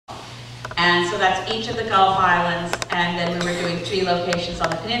And so that's each of the Gulf Islands, and then we were doing 3 locations on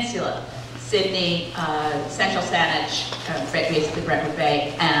the peninsula. Sydney, Central Saanich, basically Brentwood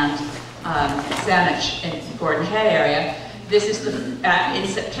Bay, and Saanich in Gordon Head area. This is in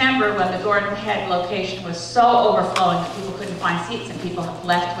September, when the Gordon Head location was so overflowing that people couldn't find seats and people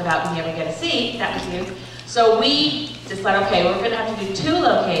left without being able to get a seat. That was you. So we just thought, okay, we're going to have to do 2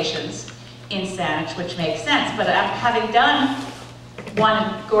 locations in Saanich, which makes sense. But after having done one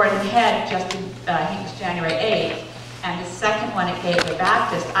in Gordon Head just in, I think it was January 8th, and the second one at Gateway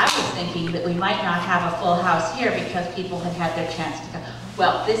Baptist, I was thinking that we might not have a full house here because people had had their chance to come.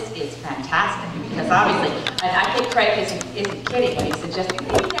 Well, this is fantastic, because obviously, and I think Craig isn't kidding when he suggested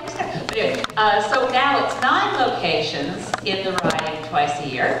maybe next time. But anyway, so now it's 9 locations in the riding twice a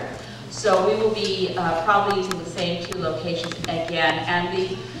year. So we will be probably using the same 2 locations again. And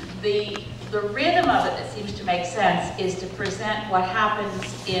the rhythm of it that seems to make sense is to present what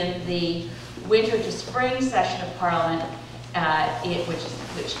happens in the winter to spring session of Parliament,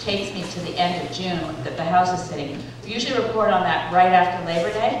 which takes me to the end of June that the House is sitting. We usually report on that right after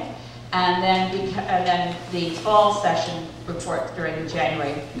Labor Day, and then the fall session report during the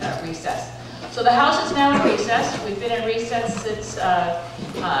January recess. So the House is now in recess. We've been in recess since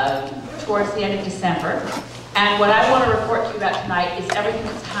towards the end of December. And what I want to report to you about tonight is everything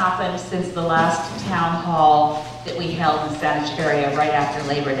that's happened since the last town hall that we held in the Saanich area right after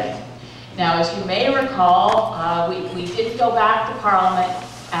Labor Day. Now, as you may recall, we did go back to Parliament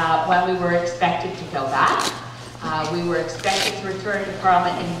when we were expected to go back. We were expected to return to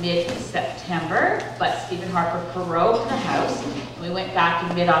Parliament in mid-September, but Stephen Harper prorogued the House, and we went back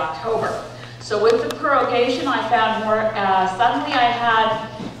in mid-October. So with the prorogation, I found more, suddenly I had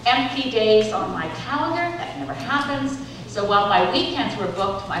empty days on my calendar. That never happens. So while my weekends were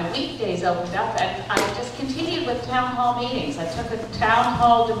booked, my weekdays opened up, and I just continued with town hall meetings. I took a town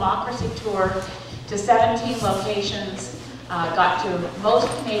hall democracy tour to 17 locations, got to most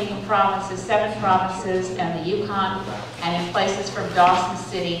Canadian provinces, 7 provinces, and the Yukon, and in places from Dawson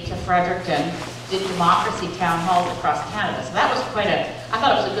City to Fredericton, did democracy town halls across Canada. So that was I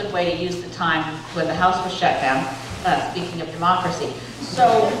thought it was a good way to use the time when the House was shut down, speaking of democracy.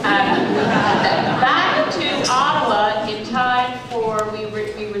 So back to Ottawa in time for, we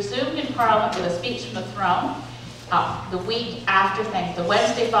resumed in Parliament with a speech from the throne the week after the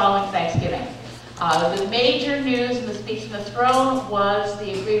Wednesday following Thanksgiving. The major news in the speech from the throne was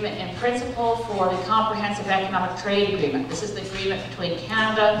the agreement in principle for the Comprehensive Economic Trade Agreement. This is the agreement between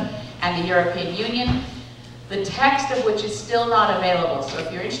Canada and the European Union, the text of which is still not available. So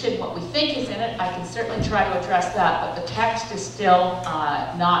if you're interested in what we think is in it, I can certainly try to address that, but the text is still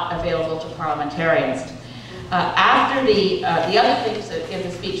not available to parliamentarians. After the other things in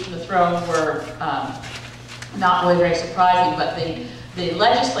the speech from the throne were not really very surprising, but the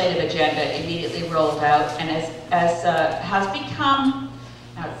legislative agenda immediately rolled out, and as has become,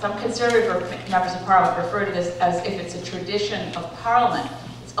 now some conservative members of Parliament refer to this as if it's a tradition of Parliament.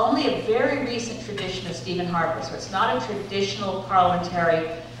 It's only a very recent tradition of Stephen Harper, so it's not a traditional parliamentary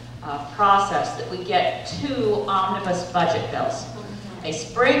process that we get 2 omnibus budget bills. A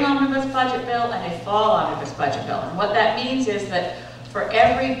spring omnibus budget bill and a fall omnibus budget bill. And what that means is that for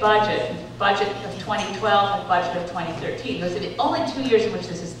every budget of 2012 and budget of 2013, those are the only 2 years in which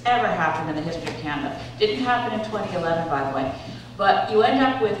this has ever happened in the history of Canada. Didn't happen in 2011, by the way. But you end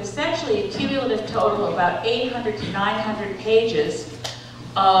up with essentially a cumulative total of about 800 to 900 pages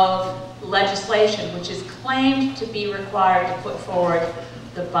of legislation, which is claimed to be required to put forward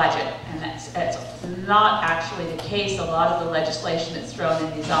the budget. And that's not actually the case. A lot of the legislation that's thrown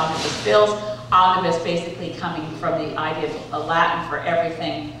in these omnibus bills, omnibus basically coming from the idea of Latin for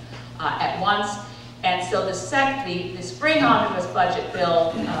everything at once. And so the spring omnibus budget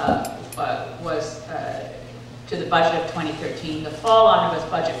bill was to the budget of 2013. The fall omnibus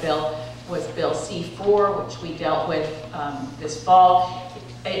budget bill was Bill C4, which we dealt with this fall.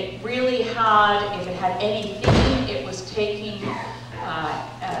 It really had, if it had any theme, it was taking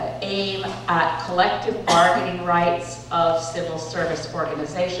aim at collective bargaining rights of civil service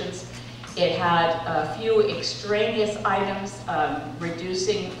organizations. It had a few extraneous items,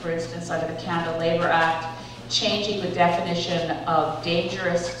 reducing, for instance, under the Canada Labour Act, changing the definition of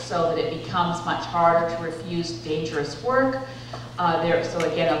dangerous so that it becomes much harder to refuse dangerous work. So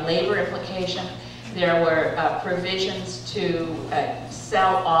again, a labor implication. There were provisions to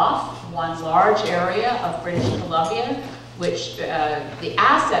sell off one large area of British Columbia, which the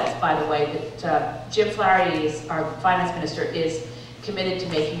assets, by the way, that Jim Flaherty, our finance minister, is committed to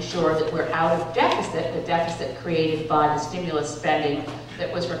making sure that we're out of deficit, the deficit created by the stimulus spending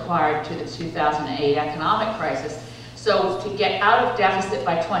that was required to the 2008 economic crisis. So to get out of deficit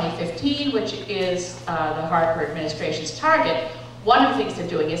by 2015, which is the Harper administration's target, one of the things they're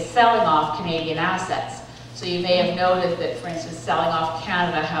doing is selling off Canadian assets. So you may have noted that, for instance, selling off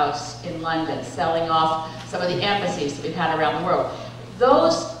Canada House in London, selling off some of the embassies that we've had around the world.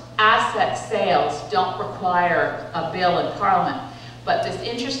 Those asset sales don't require a bill in Parliament. But this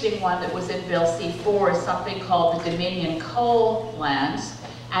interesting one that was in Bill C4 is something called the Dominion Coal Lands,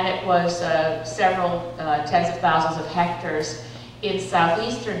 and it was several tens of thousands of hectares in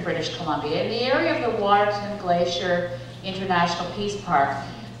southeastern British Columbia, in the area of the Waterton Glacier International Peace Park.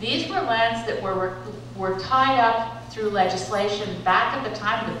 These were lands that were tied up through legislation back at the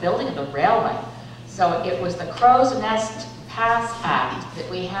time of the building of the railway. So it was the Crow's Nest Pass Act that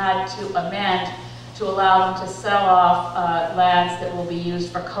we had to amend to allow them to sell off lands that will be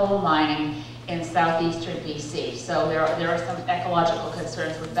used for coal mining in southeastern BC. So there are some ecological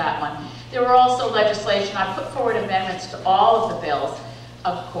concerns with that one. There were also legislation, I put forward amendments to all of the bills,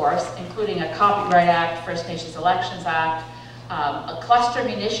 of course, including a Copyright Act, First Nations Elections Act, a cluster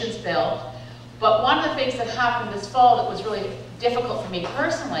munitions bill. But one of the things that happened this fall that was really difficult for me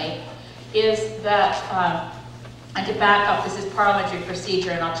personally is that, and to back up, this is parliamentary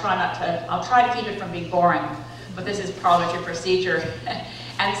procedure, and I'll try to keep it from being boring, but this is parliamentary procedure.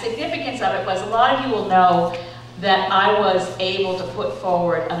 And the significance of it was, a lot of you will know that I was able to put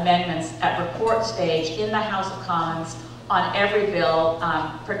forward amendments at report stage in the House of Commons on every bill,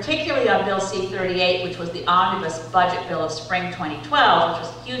 particularly on Bill C-38, which was the omnibus budget bill of spring 2012, which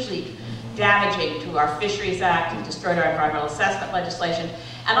was hugely damaging to our Fisheries Act and destroyed our environmental assessment legislation.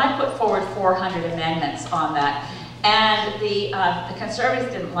 And I put forward 400 amendments on that. And the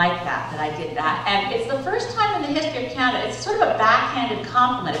Conservatives didn't like that I did that. And it's the first time in the history of Canada, it's sort of a backhanded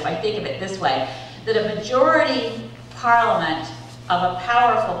compliment, if I think of it this way, that a majority parliament of a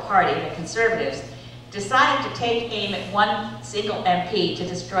powerful party, the Conservatives, decided to take aim at one single MP to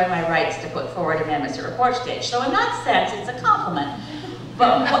destroy my rights to put forward amendments at report stage. So in that sense, it's a compliment.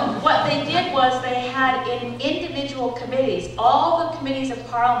 But what they did was they had in individual committees, all the committees of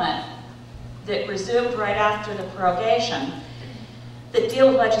Parliament that resumed right after the prorogation that deal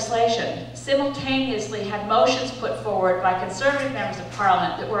with legislation simultaneously had motions put forward by Conservative members of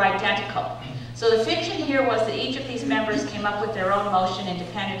Parliament that were identical. So the fiction here was that each of these members came up with their own motion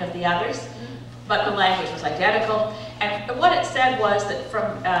independent of the others, but the language was identical. And what it said was that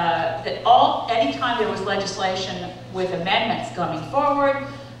anytime there was legislation with amendments coming forward,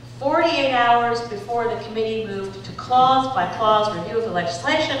 48 hours before the committee moved to clause by clause review of the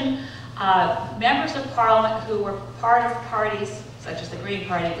legislation, members of Parliament who were part of parties, such as the Green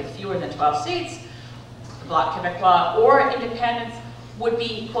Party with fewer than 12 seats, the Bloc Québécois, or independents, would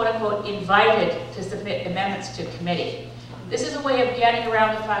be, quote-unquote, invited to submit amendments to committee. This is a way of getting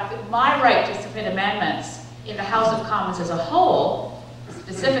around the fact that my right to submit amendments in the House of Commons as a whole,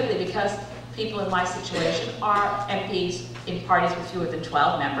 specifically because people in my situation are MPs in parties with fewer than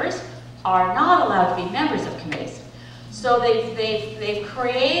 12 members, are not allowed to be members of committees. So they've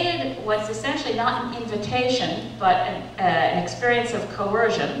created what's essentially not an invitation, but an experience of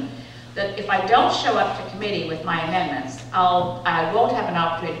coercion, that if I don't show up to committee with my amendments, I won't have an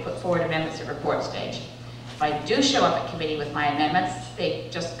opportunity to put forward amendments at report stage. If I do show up at committee with my amendments, they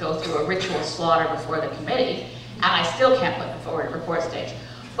just go through a ritual slaughter before the committee, and I still can't put them forward at report stage.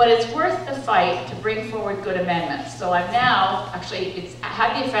 But it's worth the fight to bring forward good amendments. So I've now, actually, it's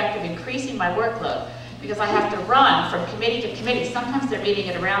had the effect of increasing my workload, because I have to run from committee to committee. Sometimes they're meeting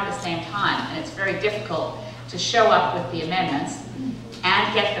at around the same time, and it's very difficult to show up with the amendments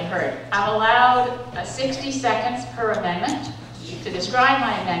and get them heard. I'm allowed 60 seconds per amendment to describe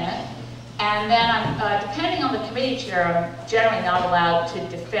my amendment, and then I'm, depending on the committee chair, I'm generally not allowed to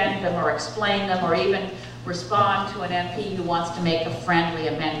defend them or explain them or even respond to an MP who wants to make a friendly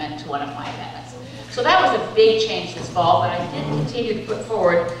amendment to one of my amendments. So that was a big change this fall, but I did continue to put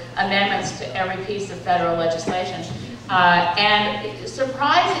forward amendments to every piece of federal legislation. And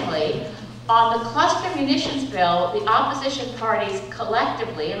surprisingly, on the cluster munitions bill, the opposition parties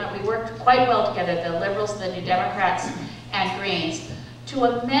collectively, and we worked quite well together, the Liberals, the New Democrats, and Greens, to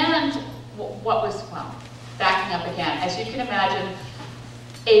amend what was, well, backing up again, as you can imagine,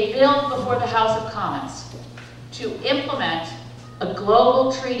 a bill before the House of Commons to implement a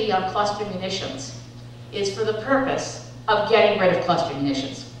global treaty on cluster munitions is for the purpose of getting rid of cluster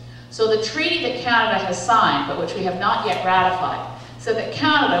munitions. So the treaty that Canada has signed, but which we have not yet ratified, so that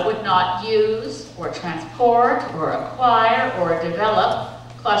Canada would not use or transport or acquire or develop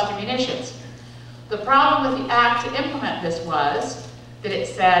cluster munitions. The problem with the act to implement this was that it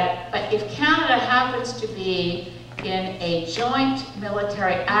said, but if Canada happens to be in a joint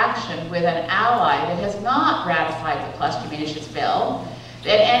military action with an ally that has not ratified the cluster munitions bill,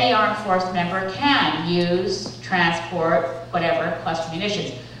 that any armed force member can use, transport, whatever, cluster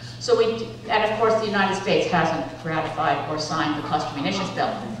munitions. So and of course the United States hasn't ratified or signed the cluster munitions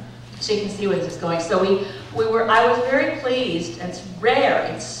bill. So you can see where this is going. So I was very pleased, and it's rare,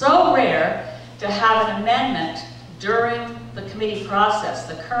 it's so rare to have an amendment during the committee process.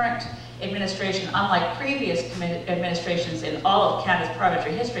 The current administration, unlike previous administrations in all of Canada's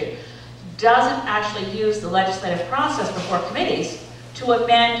parliamentary history, doesn't actually use the legislative process before committees to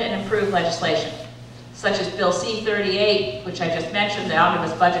amend and improve legislation, such as Bill C-38, which I just mentioned, the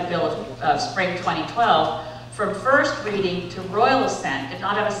Omnibus Budget Bill of Spring 2012, from first reading to royal assent, did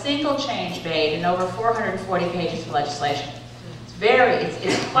not have a single change made in over 440 pages of legislation.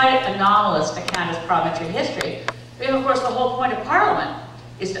 It's quite anomalous to Canada's parliamentary history. Because of course the whole point of Parliament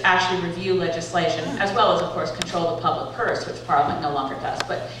is to actually review legislation, as well as of course control the public purse, which Parliament no longer does.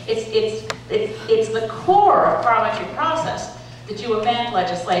 But it's the core of parliamentary process that you amend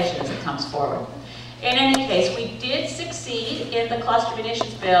legislation as it comes forward. In any case, we did succeed in the cluster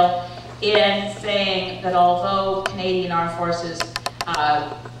munitions bill in saying that although Canadian armed forces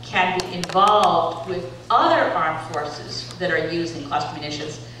can be involved with other armed forces that are using cluster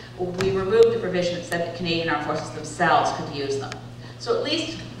munitions, we removed the provision that said that Canadian armed forces themselves could use them. So at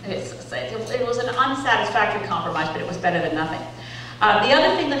least it was an unsatisfactory compromise, but it was better than nothing. The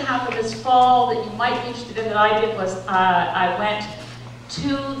other thing that happened this fall that you might be interested in that I did was I went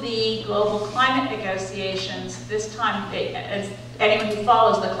to the global climate negotiations. This time, as anyone who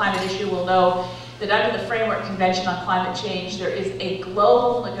follows the climate issue will know that under the Framework Convention on Climate Change, there is a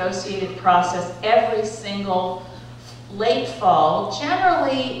global negotiated process every single late fall,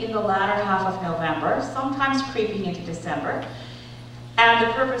 generally in the latter half of November, sometimes creeping into December. And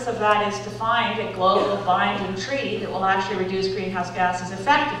the purpose of that is to find a global binding treaty that will actually reduce greenhouse gases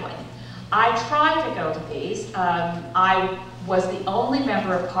effectively. I tried to go to these. I was the only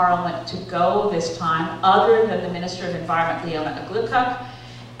member of Parliament to go this time, other than the Minister of Environment, Leona Aglukkaq.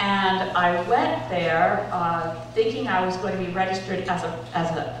 And I went there thinking I was going to be registered as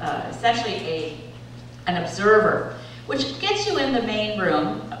essentially an observer, which gets you in the main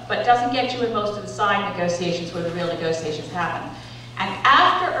room, but doesn't get you in most of the side negotiations where the real negotiations happen. And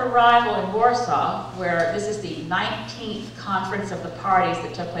after arrival in Warsaw, where this is the 19th conference of the parties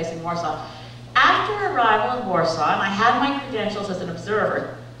that took place in Warsaw, after arrival in Warsaw, and I had my credentials as an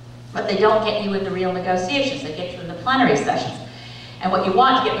observer, but they don't get you into real negotiations, they get you in the plenary sessions. And what you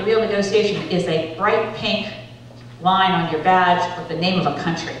want to get in the real negotiation is a bright pink line on your badge with the name of a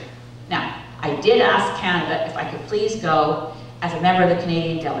country. Now, I did ask Canada if I could please go as a member of the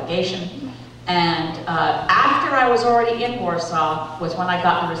Canadian delegation. And after I was already in Warsaw was when I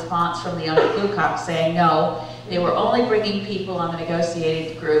got the response from Leona Aglukkaq saying no, they were only bringing people on the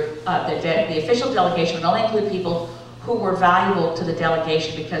negotiated group, the official delegation would only include people who were valuable to the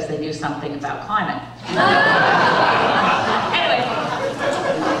delegation because they knew something about climate. Anyway,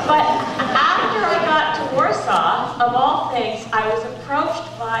 but after I got to Warsaw, of all things, I was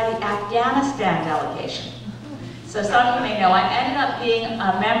approached by the Afghanistan delegation. So some of you may know, I ended up being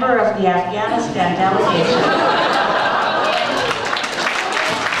a member of the Afghanistan delegation.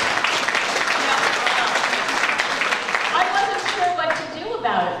 I wasn't sure what to do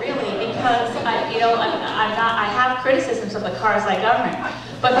about it, really, because I have criticisms of the Karzai government.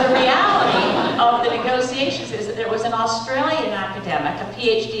 But the reality of the negotiations is that there was an Australian academic, a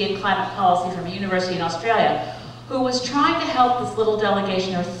PhD in climate policy from a university in Australia, who was trying to help this little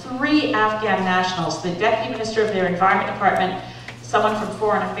delegation. There were 3 Afghan nationals, the deputy minister of their environment department, someone from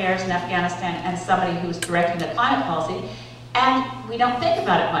foreign affairs in Afghanistan, and somebody who's directing the climate policy. And we don't think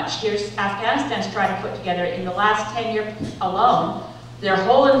about it much. Here's Afghanistan's trying to put together, in the last 10 years alone, their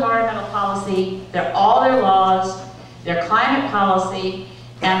whole environmental policy, all their laws, their climate policy,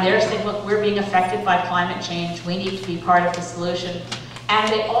 and they're saying, look, we're being affected by climate change, we need to be part of the solution. And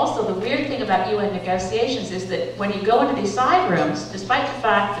they also, the weird thing about UN negotiations is that when you go into these side rooms, despite the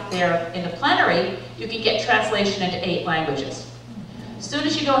fact that they're in the plenary, you can get translation into 8 languages. As soon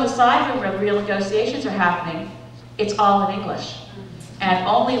as you go in the side room where real negotiations are happening, it's all in English. And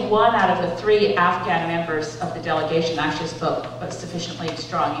only 1 out of the 3 Afghan members of the delegation actually spoke sufficiently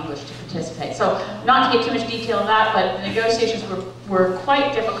strong English to participate. So, not to get too much detail on that, but the negotiations were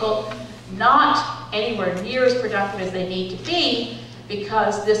quite difficult, not anywhere near as productive as they need to be,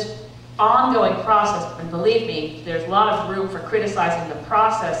 because this ongoing process, and believe me, there's a lot of room for criticizing the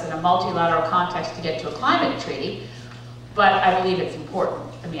process in a multilateral context to get to a climate treaty, but I believe it's important.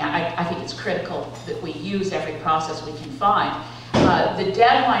 I mean, I think it's critical that we use every process we can find. The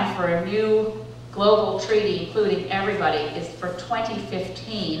deadline for a new global treaty, including everybody, is for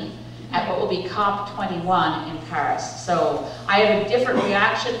 2015 at what will be COP21 in Paris. So I have a different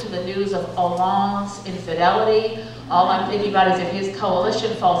reaction to the news of Hollande's infidelity. All I'm thinking about is if his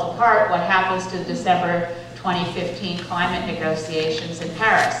coalition falls apart, what happens to the December 2015 climate negotiations in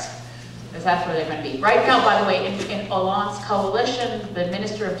Paris? Because that's where they're going to be. Right now, by the way, in Hollande's coalition, the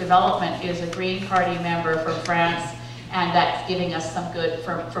Minister of Development is a Green Party member from France, and that's giving us some good,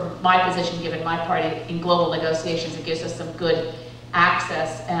 from my position, given my party in global negotiations, it gives us some good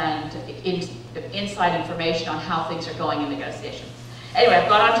access and inside information on how things are going in negotiations. Anyway, I've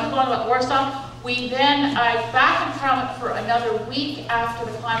gone on too long about Warsaw. We then, back in Parliament for another week after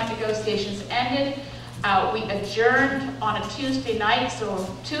the climate negotiations ended. We adjourned on a Tuesday night, so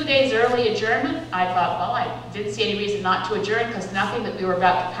 2 days early adjournment. I thought, well, I didn't see any reason not to adjourn because nothing that we were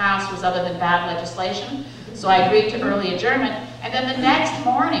about to pass was other than bad legislation. So I agreed to early adjournment. And then the next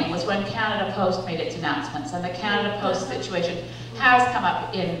morning was when Canada Post made its announcements. And the Canada Post situation has come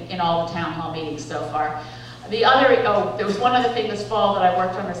up in all the town hall meetings so far. The other, there was one other thing this fall that I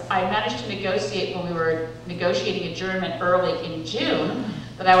worked on, is I managed to negotiate when we were negotiating adjournment early in June,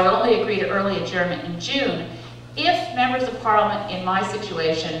 that I would only agree to early adjournment in June if members of Parliament in my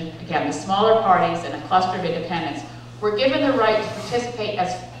situation, again, the smaller parties and a cluster of independents, were given the right to participate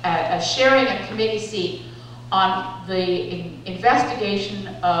as sharing a committee seat on the investigation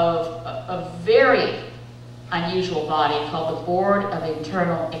of a very unusual body called the Board of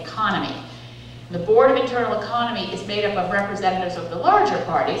Internal Economy. The Board of Internal Economy is made up of representatives of the larger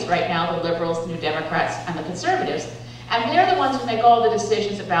parties, right now the Liberals, the New Democrats, and the Conservatives, and they're the ones who make all the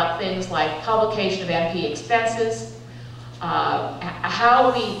decisions about things like publication of MP expenses,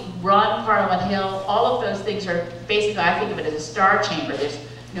 how we run Parliament Hill. All of those things are basically, I think of it as a star chamber. There's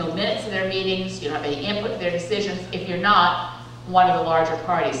no minutes of their meetings, you don't have any input in their decisions if you're not one of the larger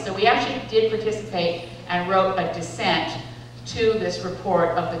parties. So we actually did participate and wrote a dissent to this report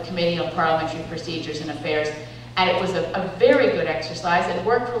of the Committee on Parliamentary Procedures and Affairs, and it was a very good exercise and it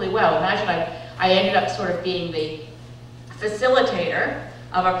worked really well. Imagine I ended up sort of being the facilitator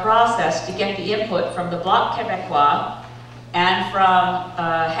of a process to get the input from the Bloc Québécois and from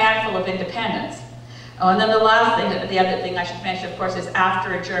a handful of independents. Oh, and then the last thing, the other thing I should mention, of course, is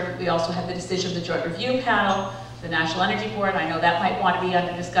after adjournment, we also had the decision of the Joint Review Panel, the National Energy Board. I know that might want to be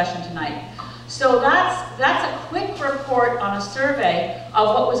under discussion tonight. So that's a quick report on a survey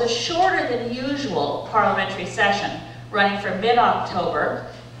of what was a shorter than usual parliamentary session, running from mid-October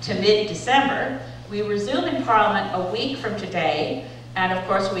to mid-December. We resume in Parliament a week from today, and of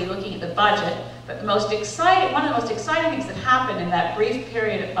course we'll be looking at the budget. But the most exciting, one of the most exciting things that happened in that brief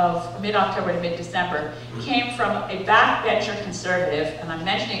period of mid-October to mid-December came from a backbencher Conservative, and I'm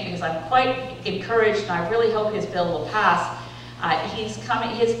mentioning it because I'm quite encouraged and I really hope his bill will pass. His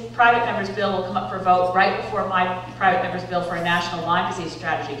private member's bill will come up for vote right before my private member's bill for a national Lyme disease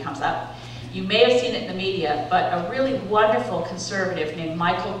strategy comes up. You may have seen it in the media, but a really wonderful Conservative named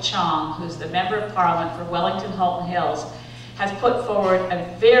Michael Chong, who's the Member of Parliament for Wellington Halton Hills, has put forward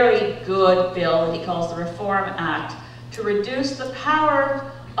a very good bill that he calls the Reform Act to reduce the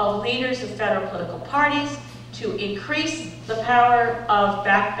power of leaders of federal political parties, to increase the power of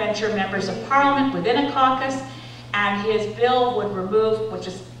backbencher members of Parliament within a caucus, and his bill would remove, which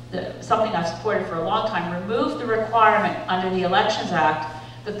is something I've supported for a long time, remove the requirement under the Elections Act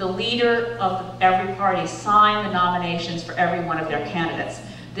that the leader of every party sign the nominations for every one of their candidates.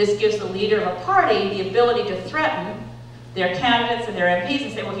 This gives the leader of a party the ability to threaten their candidates and their MPs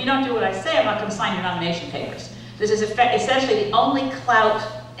and say, well, if you don't do what I say, I'm not going to sign your nomination papers. This is essentially the only clout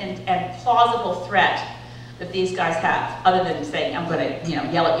and plausible threat that these guys have, other than saying, I'm going to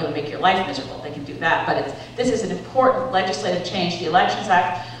yell at you and make your life miserable. They can do that, but this is an important legislative change, the Elections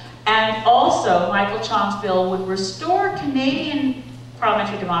Act. And also, Michael Chong's bill would restore Canadian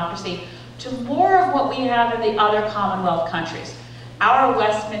parliamentary democracy to more of what we have in the other Commonwealth countries. Our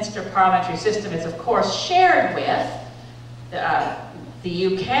Westminster parliamentary system is, of course, shared with the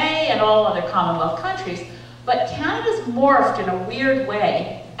UK and all other Commonwealth countries, but Canada's morphed in a weird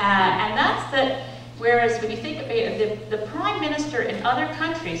way, and that's that. Whereas when you think of it, the Prime Minister in other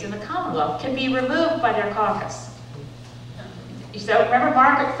countries in the Commonwealth can be removed by their caucus. So remember,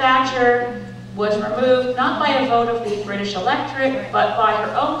 Margaret Thatcher was removed not by a vote of the British electorate, but by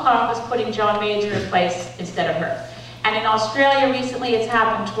her own caucus putting John Major in place instead of her. And in Australia recently, it's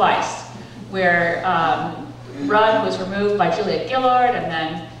happened twice, where Rudd was removed by Julia Gillard, and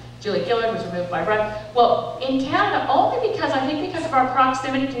then Julia Gillard was removed by Rudd. Well, in Canada, only because, I think because of our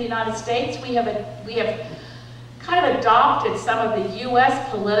proximity to the United States, we have kind of adopted some of the US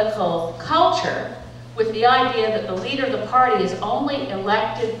political culture, with the idea that the leader of the party is only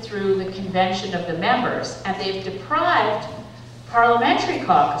elected through the convention of the members, and they've deprived parliamentary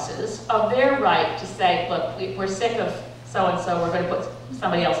caucuses of their right to say, look, we're sick of so-and-so, we're going to put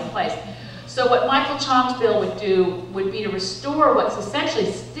somebody else in place. So what Michael Chong's bill would do would be to restore what's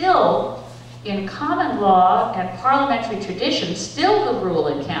essentially still in common law and parliamentary tradition, still the rule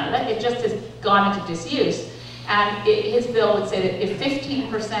in Canada. It just has gone into disuse. And his bill would say that if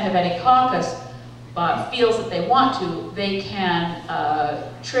 15% of any caucus feels that they want to, they can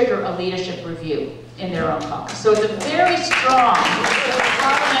trigger a leadership review in their own caucus. So it's a very strong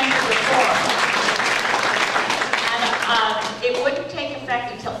parliamentary reform. And it wouldn't take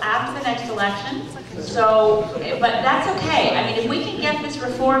effect until after the next election. So, but that's okay. I mean, if we can get this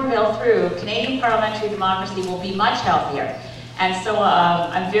reform bill through, Canadian parliamentary democracy will be much healthier. And so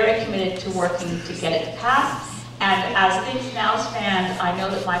I'm very committed to working to get it passed. And as things now stand, I know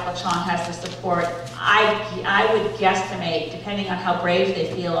that Michael Chong has the support. I would guesstimate, depending on how brave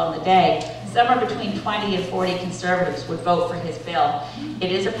they feel on the day, somewhere between 20 and 40 Conservatives would vote for his bill.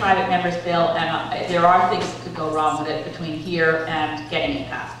 It is a private member's bill, and there are things that could go wrong with it between here and getting it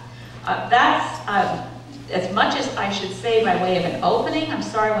passed. That's as much as I should say by way of an opening. I'm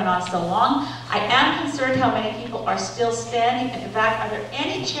sorry it went on so long. I am concerned how many people are still standing at the back. Are there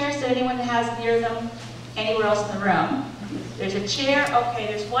any chairs that anyone has near them anywhere else in the room? There's a chair. Okay,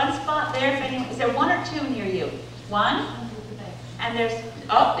 there's one spot there. If anyone, is there one or two near you? One? And there's,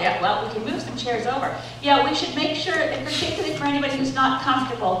 oh, yeah, well, we can move some chairs over. Yeah, we should make sure, and particularly for anybody who's not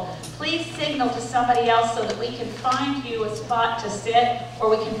comfortable, please signal to somebody else so that we can find you a spot to sit, or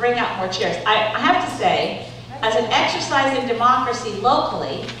we can bring out more chairs. I have to say, as an exercise in democracy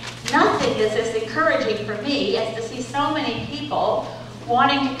locally, nothing is as encouraging for me as to see so many people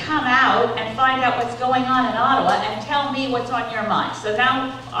wanting to come out and find out what's going on in Ottawa and tell me what's on your mind. So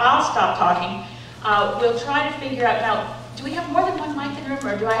now I'll stop talking. We'll try to figure out now, do we have more than one mic in the room,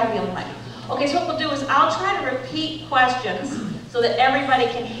 or do I have the only mic? Okay, so what we'll do is I'll try to repeat questions so that everybody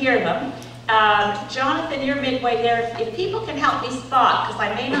can hear them. Jonathan, you're midway there. If people can help me spot, because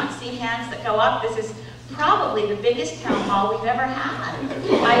I may not see hands that go up, this is probably the biggest town hall we've ever had.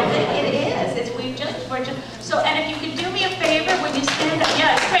 I think it is. We're just, so, and if you could do me a favor when you stand up,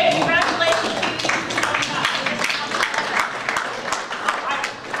 yeah, it's great, congratulations.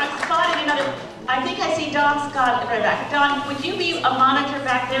 I'm spotting another, I think I see Don Scott at the very back. Don, would you be a monitor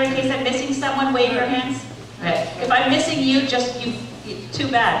back there in case I'm missing someone? Wave your hands. Okay. If I'm missing you, just you too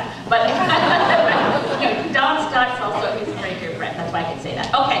bad. But Don Scott's also, he's a very dear friend, that's why I can say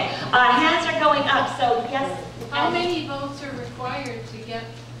that. Okay, hands are going up, so yes. How many votes are required to get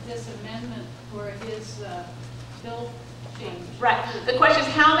this amendment for his bill change? Right, the question is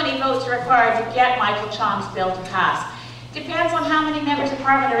how many votes are required to get Michael Chong's bill to pass? Depends on how many members of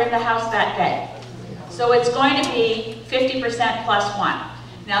Parliament are in the House that day. So it's going to be 50% plus one.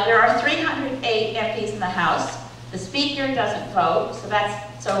 Now there are 308 MPs in the House. The Speaker doesn't vote,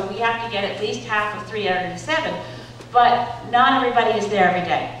 so we have to get at least half of 307, but not everybody is there every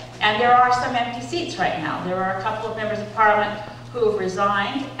day. And there are some empty seats right now. There are a couple of members of Parliament who have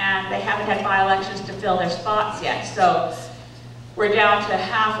resigned, and they haven't had by-elections to fill their spots yet. So we're down to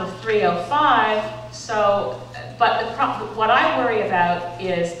half of 305. So, but what I worry about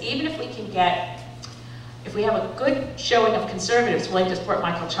is even if we can get, if we have a good showing of Conservatives willing to support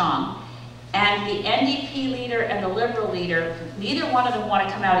Michael Chong, and the NDP leader and the Liberal leader, neither one of them want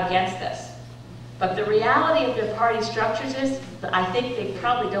to come out against this. But the reality of their party structures is that I think they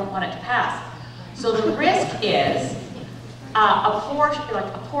probably don't want it to pass. So the risk is a poor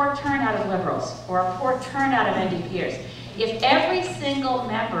turnout of Liberals or a poor turnout of NDPers. If every single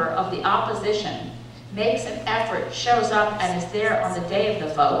member of the opposition makes an effort, shows up and is there on the day of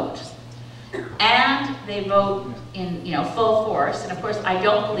the vote, and they vote in full force, and of course I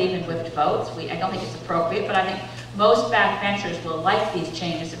don't believe in whipped votes. I don't think it's appropriate, but I think most backbenchers will like these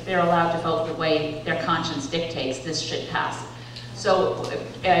changes if they're allowed to vote the way their conscience dictates this should pass. So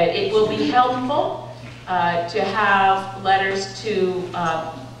it will be helpful to have letters to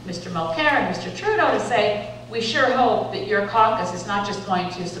Mr. Mulcair and Mr. Trudeau to say, we sure hope that your caucus is not just going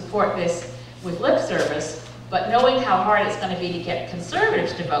to support this with lip service, but knowing how hard it's going to be to get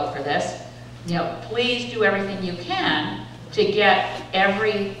Conservatives to vote for this, please do everything you can to get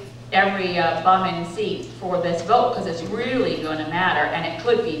every bum in seat for this vote, because it's really going to matter, and it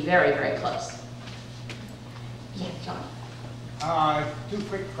could be very, very close. Yeah, John. Two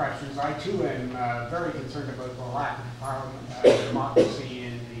quick questions. I too am very concerned about the lack of parliament, democracy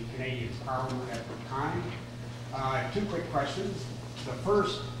in the Canadian Parliament at the time. Two quick questions. The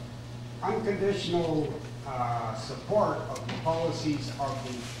first, unconditional support of the policies of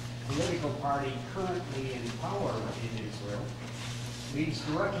the political party currently in power in Israel leads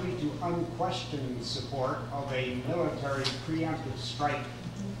directly to unquestioned support of a military preemptive strike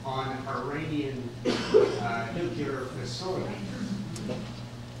on Iranian nuclear facility.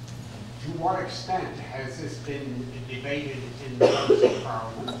 To what extent has this been debated in the House of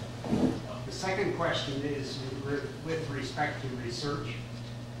Parliament? The second question is with respect to research.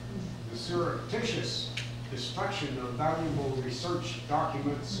 The surreptitious destruction of valuable research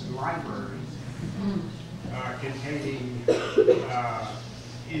documents and libraries containing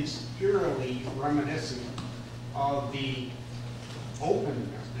is eerily reminiscent of the open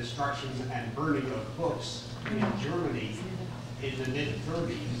destruction and burning of books in Germany in the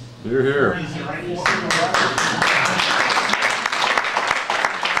mid-30s. You're here. Is there any similarity?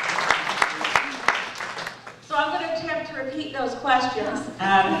 So I'm going to attempt to repeat those questions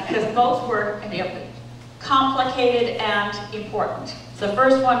because both were complicated and important. The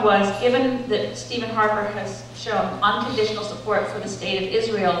first one was, given that Stephen Harper has shown unconditional support for the state of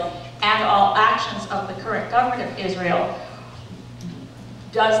Israel and all actions of the current government of Israel,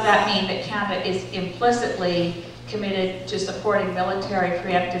 does that mean that Canada is implicitly committed to supporting military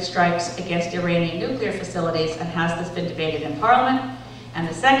preemptive strikes against Iranian nuclear facilities, and has this been debated in Parliament? And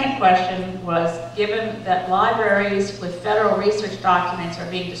the second question was, given that libraries with federal research documents are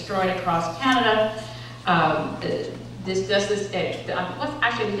being destroyed across Canada,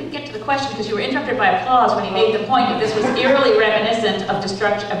 actually, we didn't get to the question because you were interrupted by applause when he made the point that this was eerily reminiscent of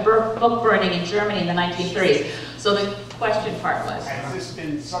book burning in Germany in the 1930s. So the question part was, has this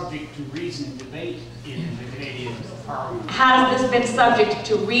been subject to reasoned debate in the Canadian Parliament? Has this been subject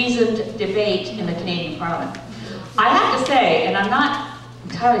to reasoned debate in the Canadian Parliament? I have to say, and I'm not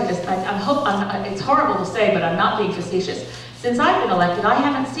entirely, it's horrible to say, but I'm not being facetious. Since I've been elected, I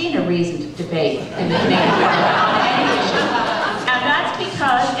haven't seen a reasoned debate in the Canadian Parliament on any issue. And that's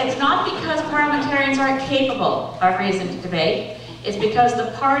because, it's not because parliamentarians aren't capable of reasoned debate, it's because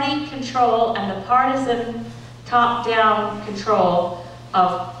the party control and the partisan top-down control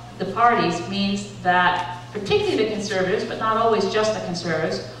of the parties means that, particularly the Conservatives, but not always just the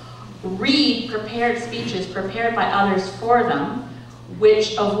Conservatives, read prepared speeches prepared by others for them,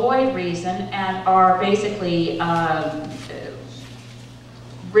 which avoid reason and are basically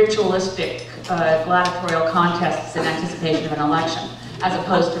ritualistic gladiatorial contests in anticipation of an election, as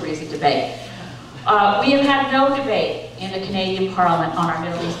opposed to reasoned debate. We have had no debate in the Canadian Parliament on our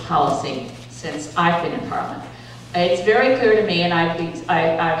Middle East policy since I've been in Parliament. It's very clear to me, and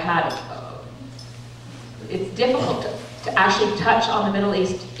it's difficult to actually touch on the Middle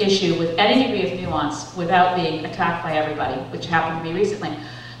East issue with any degree of nuance without being attacked by everybody, which happened to me recently.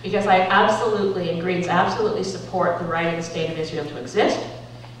 Because I absolutely, and Greens absolutely support the right of the state of Israel to exist,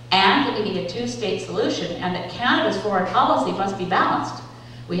 and that we need a two-state solution, and that Canada's foreign policy must be balanced.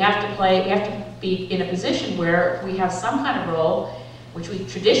 We have to be in a position where we have some kind of role, which we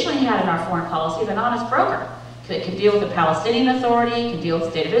traditionally had in our foreign policy, of an honest broker. It can deal with the Palestinian Authority, can deal with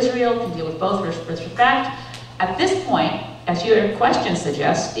the state of Israel, can deal with both with respect. At this point, as your question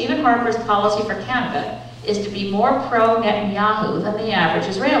suggests, Stephen Harper's policy for Canada is to be more pro-Netanyahu than the average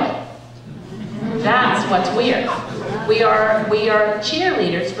Israeli. That's what's weird. We are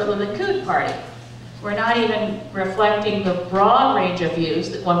cheerleaders for the Likud party. We're not even reflecting the broad range of views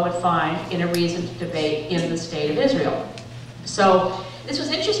that one would find in a reasoned debate in the state of Israel. So this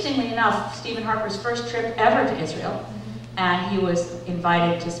was, interestingly enough, Stephen Harper's first trip ever to Israel, and he was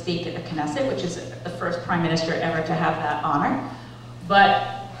invited to speak at the Knesset, which is the first prime minister ever to have that honor. But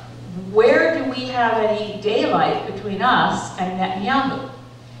where do we have any daylight between us and Netanyahu?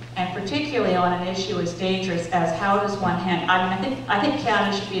 And particularly on an issue as dangerous as how does one handle, I think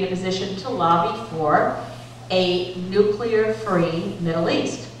Canada should be in a position to lobby for a nuclear-free Middle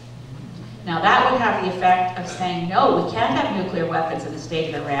East. Now that would have the effect of saying, no, we can't have nuclear weapons in the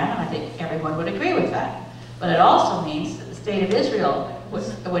state of Iran, and I think everyone would agree with that. But it also means that the state of Israel,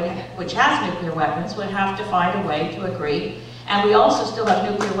 which has nuclear weapons, would have to find a way to agree. And we also still have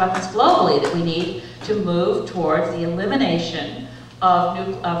nuclear weapons globally that we need to move towards the elimination of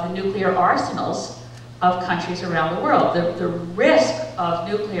the nuclear arsenals of countries around the world. The risk of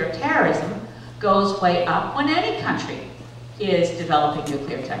nuclear terrorism goes way up when any country is developing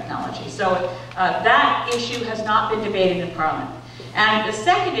nuclear technology. So that issue has not been debated in Parliament. And the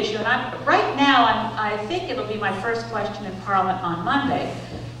second issue, and right now I think it'll be my first question in Parliament on Monday,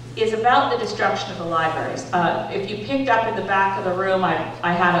 is about the destruction of the libraries. If you picked up in the back of the room,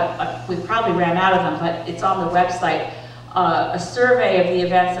 we probably ran out of them, but it's on the website, a survey of the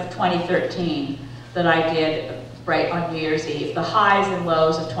events of 2013 that I did right on New Year's Eve, the highs and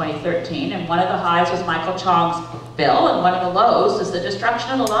lows of 2013, and one of the highs was Michael Chong's bill, and one of the lows is the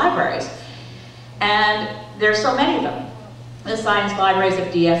destruction of the libraries. And there's so many of them. The science libraries of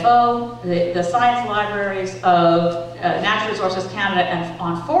DFO, the science libraries of Natural Resources Canada and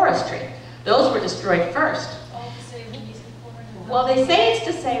on forestry. Those were destroyed first. Well, they say it's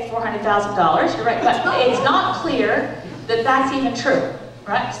to save $400,000, you're right, but it's not clear that that's even true,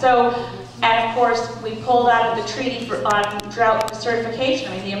 right? So, and of course, we pulled out of the treaty on drought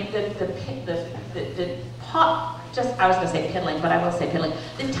certification. I mean, I was going to say piddling, but I will say piddling.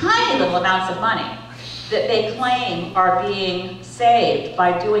 The tiny little amounts of money that they claim are being saved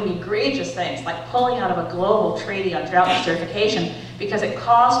by doing egregious things, like pulling out of a global treaty on drought certification, because it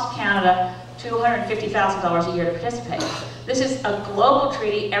cost Canada $250,000 a year to participate. This is a global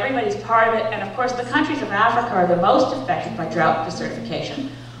treaty, everybody's part of it, and of course the countries of Africa are the most affected by drought desertification.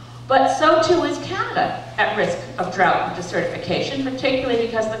 But so too is Canada at risk of drought desertification, particularly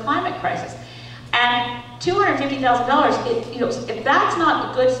because of the climate crisis. And $250,000, you know, if that's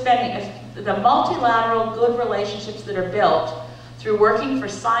not good spending, if the multilateral good relationships that are built through working for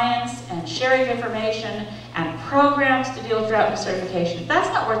science and sharing information and programs to deal with drought desertification, if that's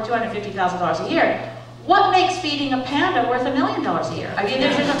not worth $250,000 a year, what makes feeding a panda worth $1 million a year? I mean,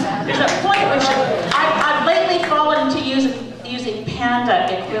 there's a point which I've lately fallen to using panda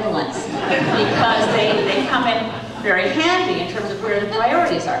equivalents because they come in very handy in terms of where the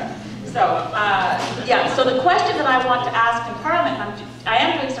priorities are. So, yeah, so the question that I want to ask in Parliament, I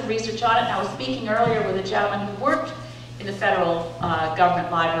am doing some research on it, and I was speaking earlier with a gentleman who worked in the federal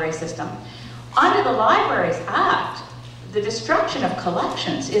government library system. Under the Libraries Act, the destruction of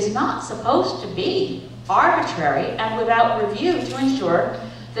collections is not supposed to be arbitrary and without review to ensure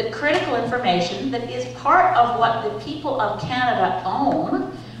that critical information that is part of what the people of Canada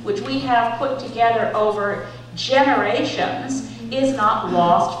own, which we have put together over generations, is not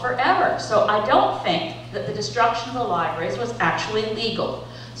lost forever. So I don't think that the destruction of the libraries was actually legal.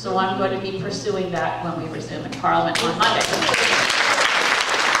 So I'm going to be pursuing that when we resume in Parliament on Monday.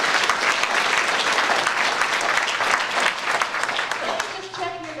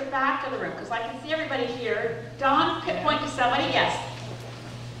 Back of the room, because I can see everybody here. Don, point to somebody. Yes.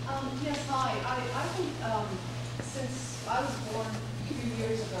 Yes, hi. I think since I was born a few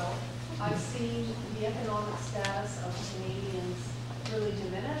years ago, I've seen the economic status of Canadians really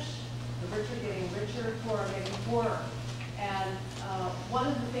diminish. The rich are getting richer, poor are getting poorer. And one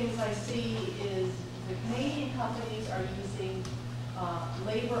of the things I see is the Canadian companies are using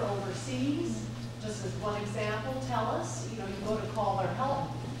labor overseas. Just as one example, TELUS, you go to call their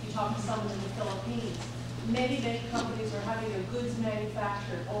help. Talk to someone in the Philippines. Many companies are having their goods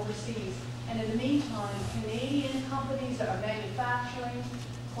manufactured overseas, and in the meantime, Canadian companies that are manufacturing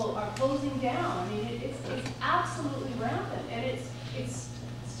are closing down. I mean, it's absolutely rampant, and it's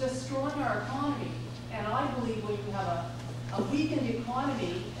destroying our economy. And I believe when you have a weakened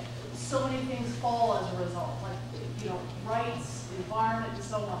economy, so many things fall as a result, like rights, environment, and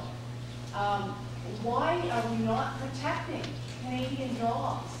so on. Why are we not protecting Canadian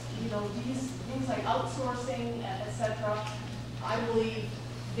jobs? These things like outsourcing, etc. I believe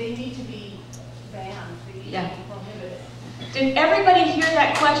they need to be banned. They need to be prohibited. Did everybody hear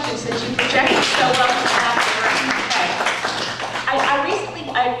that question since you projected so well from the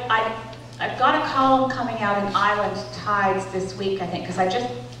I've got a column coming out in Island Tides this week, I think, because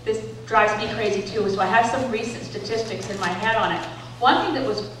this drives me crazy too, so I have some recent statistics in my head on it. One thing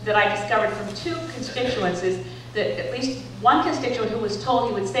that I discovered from two constituents is that at least one constituent who was told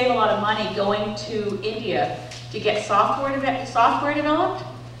he would save a lot of money going to India to get software developed,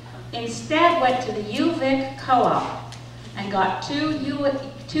 instead went to the UVic co-op and got two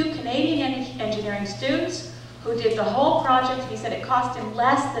Canadian engineering students who did the whole project. He said it cost him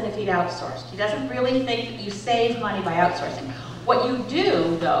less than if he'd outsourced. He doesn't really think that you save money by outsourcing. What you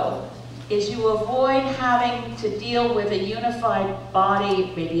do, though, is you avoid having to deal with a unified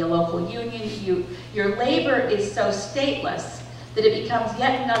body, maybe a local union. Your labor is so stateless that it becomes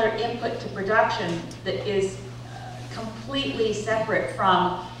yet another input to production that is completely separate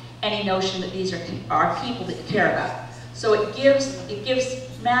from any notion that these are people that you care about. So it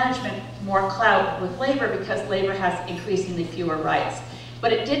gives management more clout with labor because labor has increasingly fewer rights.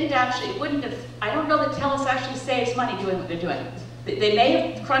 But it wouldn't have, I don't know that TELUS actually saves money doing what they're doing. They may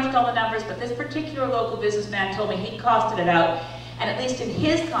have crunched all the numbers, but this particular local businessman told me he costed it out, and at least in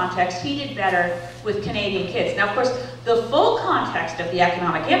his context, he did better with Canadian kids. Now, of course, the full context of the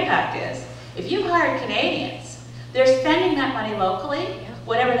economic impact is, if you hired Canadians, they're spending that money locally.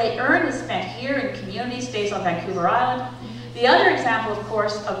 Whatever they earn is spent here in communities, stays on Vancouver Island. The other example, of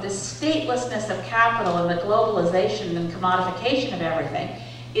course, of the statelessness of capital and the globalization and commodification of everything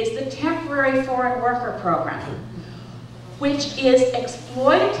is the temporary foreign worker program, which is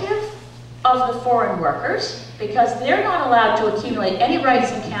exploitative of the foreign workers because they're not allowed to accumulate any rights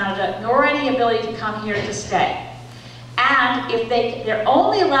in Canada nor any ability to come here to stay. And if they're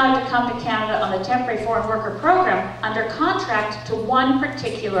only allowed to come to Canada on the temporary foreign worker program under contract to one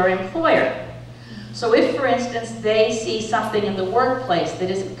particular employer. So if, for instance, they see something in the workplace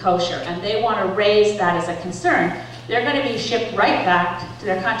that isn't kosher and they want to raise that as a concern, they're going to be shipped right back to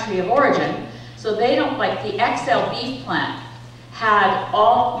their country of origin. So they don't, like the XL beef plant had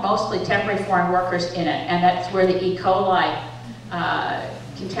mostly temporary foreign workers in it, and that's where the E. coli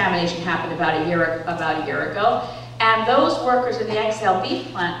contamination happened about a year ago. And those workers in the XL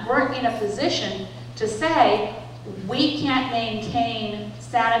beef plant weren't in a position to say, we can't maintain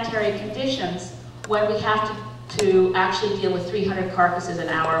sanitary conditions when we have to actually deal with 300 carcasses an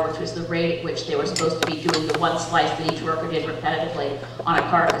hour, which was the rate at which they were supposed to be doing the one slice that each worker did repetitively on a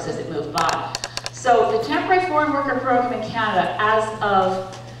carcass as it moved by. So the temporary foreign worker program in Canada, as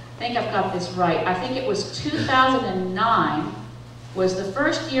of, I think I've got this right, I think it was 2009, was the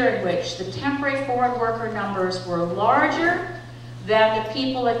first year in which the temporary foreign worker numbers were larger than the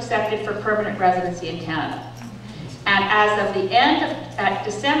people accepted for permanent residency in Canada. And as of the end at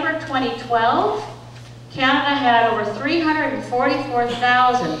December 2012, Canada had over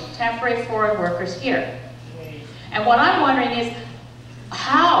 344,000 temporary foreign workers here. And what I'm wondering is,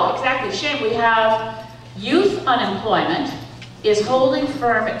 how exactly, Shane, we have youth unemployment is holding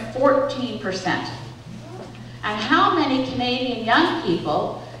firm at 14%. And how many Canadian young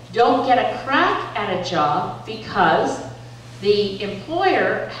people don't get a crack at a job because the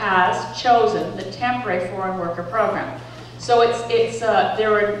employer has chosen the temporary foreign worker program? So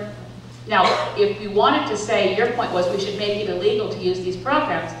now, if we wanted to say, your point was we should make it illegal to use these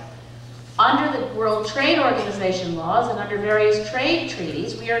programs, under the World Trade Organization laws and under various trade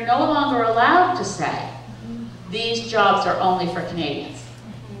treaties, we are no longer allowed to say these jobs are only for Canadians.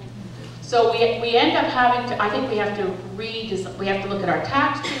 So we end up having to, I think we have to look at our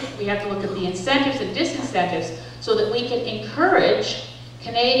tax treaty, we have to look at the incentives and disincentives so that we can encourage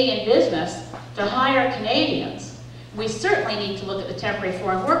Canadian business to hire Canadians. We certainly need to look at the temporary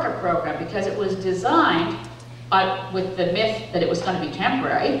foreign worker program because it was designed with the myth that it was going to be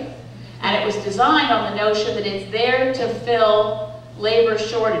temporary, and it was designed on the notion that it's there to fill labor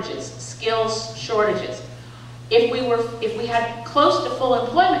shortages, skills shortages. If we had close to full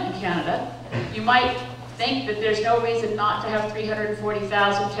employment in Canada, you might think that there's no reason not to have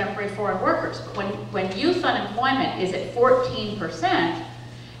 340,000 temporary foreign workers. But when youth unemployment is at 14%,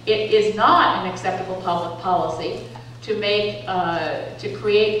 it is not an acceptable public policy to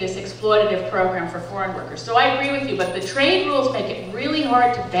create this exploitative program for foreign workers. So I agree with you, but the trade rules make it really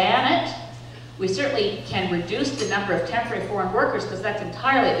hard to ban it. We certainly can reduce the number of temporary foreign workers because that's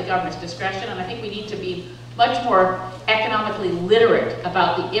entirely at the government's discretion, and I think we need to be much more economically literate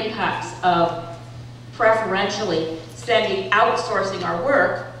about the impacts of preferentially outsourcing our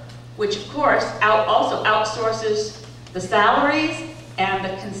work, which of course also outsources the salaries and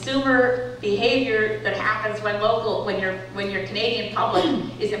the consumer behavior that happens when your Canadian public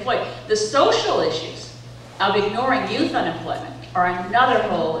is employed. The social issues of ignoring youth unemployment are another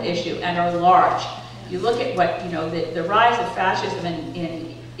whole issue and are large. You look at what, the rise of fascism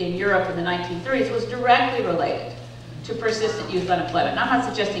in Europe in the 1930s was directly related to persistent youth unemployment. And I'm not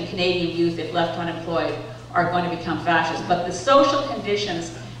suggesting Canadian youth, if left unemployed, are going to become fascist, but the social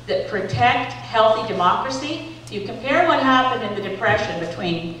conditions that protect healthy democracy, if you compare what happened in the Depression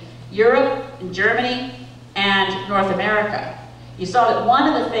between Europe and Germany and North America, you saw that one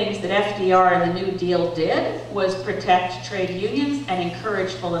of the things that FDR and the New Deal did was protect trade unions and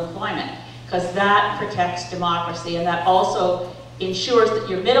encourage full employment, because that protects democracy and that also ensures that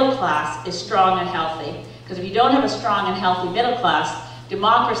your middle class is strong and healthy. Because if you don't have a strong and healthy middle class,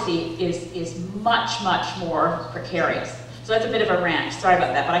 democracy is much, much more precarious. So that's a bit of a rant, sorry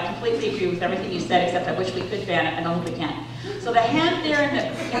about that, but I completely agree with everything you said, except I wish we could ban it, I don't think we can. So the hand there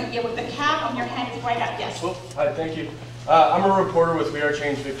with the cap on your hand is right up, yes. Well, hi, thank you. I'm a reporter with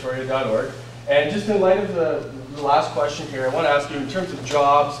wearechange.victoria.org, and just in light of the last question here, I want to ask you, in terms of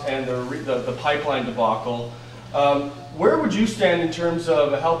jobs and the pipeline debacle, where would you stand in terms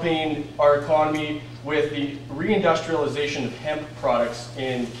of helping our economy with the reindustrialization of hemp products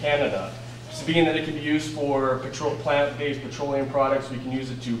in Canada? So being that it can be used for plant-based petroleum products, we can use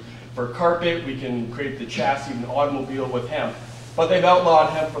it for carpet, we can create the chassis of an automobile with hemp. But they've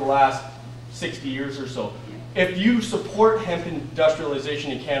outlawed hemp for the last 60 years or so. If you support hemp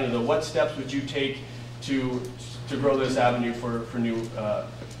industrialization in Canada, what steps would you take to to grow this avenue for new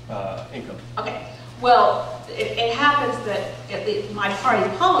income. Okay. Well, it happens that at least my party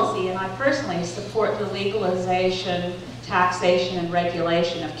policy, and I personally support the legalization, taxation, and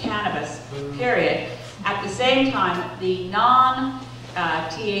regulation of cannabis, period. At the same time, the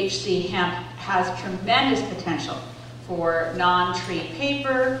non-THC hemp has tremendous potential for non-tree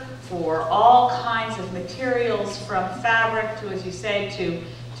paper, for all kinds of materials, from fabric to, as you say, to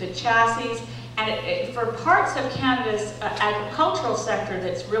chassis. And for parts of Canada's agricultural sector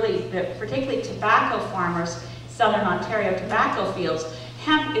that's really, particularly tobacco farmers, Southern Ontario tobacco fields,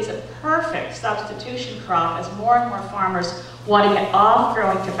 hemp is a perfect substitution crop as more and more farmers want to get off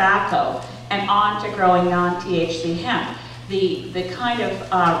growing tobacco and on to growing non-THC hemp. The kind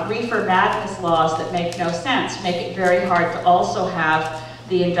of reefer madness laws that make no sense make it very hard to also have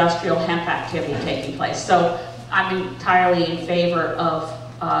the industrial hemp activity taking place. So I'm entirely in favor of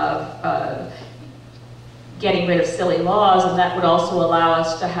getting rid of silly laws, and that would also allow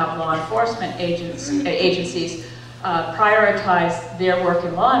us to have law enforcement agencies prioritize their work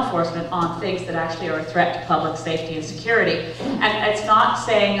in law enforcement on things that actually are a threat to public safety and security. And it's not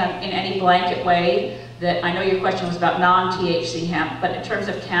saying in any blanket way that, I know your question was about non-THC hemp, but in terms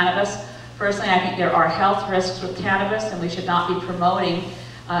of cannabis, personally I think there are health risks with cannabis and we should not be promoting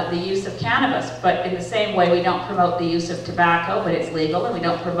the use of cannabis. But in the same way, we don't promote the use of tobacco, but it's legal, and we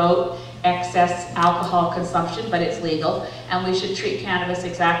don't promote excess alcohol consumption, but it's legal, and we should treat cannabis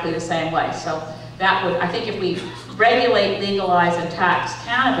exactly the same way. So that would, I think if we regulate, legalize, and tax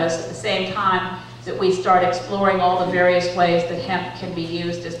cannabis at the same time that we start exploring all the various ways that hemp can be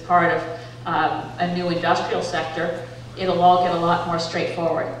used as part of a new industrial sector, it'll all get a lot more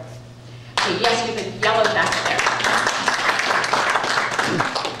straightforward. So yes, you can yellow back there.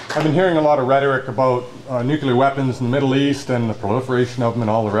 I've been hearing a lot of rhetoric about nuclear weapons in the Middle East and the proliferation of them and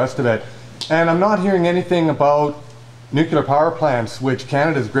all the rest of it. And I'm not hearing anything about nuclear power plants, which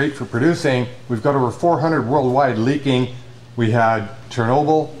Canada is great for producing. We've got over 400 worldwide leaking. We had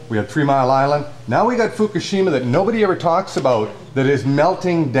Chernobyl, we had 3 Mile Island. Now we got Fukushima that nobody ever talks about, that is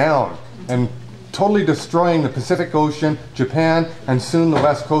melting down and totally destroying the Pacific Ocean, Japan, and soon the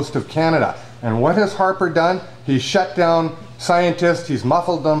west coast of Canada. And what has Harper done? He shut down scientists, he's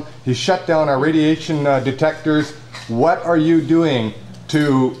muffled them, he's shut down our radiation detectors. What are you doing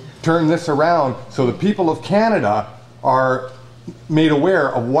to turn this around so the people of Canada are made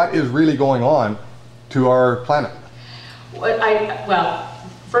aware of what is really going on to our planet? Well,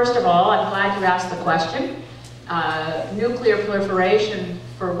 first of all, I'm glad you asked the question. Nuclear proliferation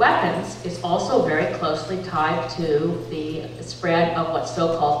for weapons is also very closely tied to the spread of what's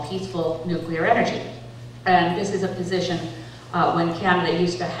so-called peaceful nuclear energy. And this is a position when Canada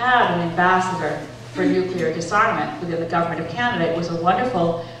used to have an ambassador for nuclear disarmament within the government of Canada. It was a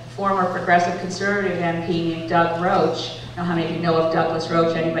wonderful former progressive conservative MP named Doug Roach. I don't know how many of you know of Douglas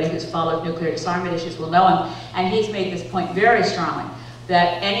Roach. Anybody who's followed nuclear disarmament issues will know him. And he's made this point very strongly,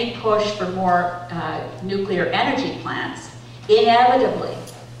 that any push for more nuclear energy plants inevitably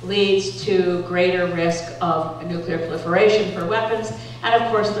leads to greater risk of nuclear proliferation for weapons, and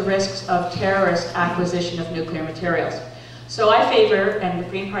of course the risks of terrorist acquisition of nuclear materials. So I favor, and the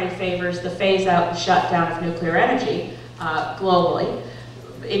Green Party favors, the phase out and shutdown of nuclear energy globally.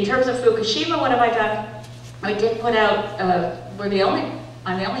 In terms of Fukushima, what have I done? I did put out, I'm the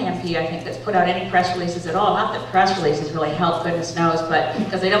only MP, I think, that's put out any press releases at all. Not that press releases really help, goodness knows, but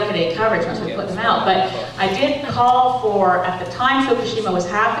because they don't get any coverage once we put them out. But I did call for, at the time Fukushima was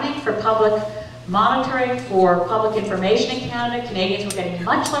happening, for public monitoring, for public information in Canada. Canadians were getting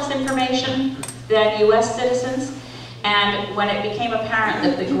much less information than US citizens. And when it became apparent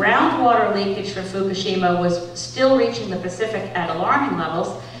that the groundwater leakage from Fukushima was still reaching the Pacific at alarming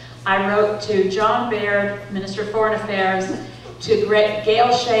levels, I wrote to John Baird, Minister of Foreign Affairs, to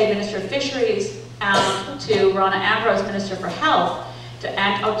Gail Shea, Minister of Fisheries, and to Rona Ambrose, Minister for Health,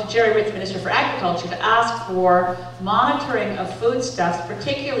 and to Jerry Ritz, Minister for Agriculture, to ask for monitoring of foodstuffs,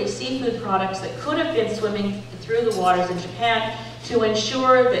 particularly seafood products that could have been swimming through the waters in Japan, to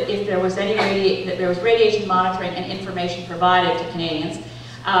ensure that if there was any radiation monitoring and information provided to Canadians.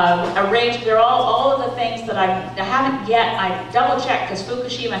 They're all of the things that I haven't yet. I double-checked because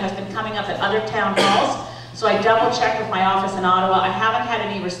Fukushima has been coming up at other town halls. So I double-checked with my office in Ottawa. I haven't had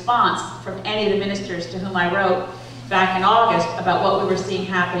any response from any of the ministers to whom I wrote back in August about what we were seeing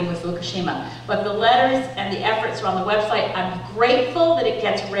happening with Fukushima. But the letters and the efforts are on the website. I'm grateful that it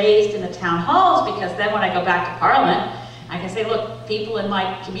gets raised in the town halls, because then when I go back to Parliament, I can say, look, people in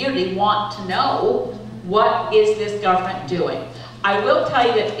my community want to know, what is this government doing? I will tell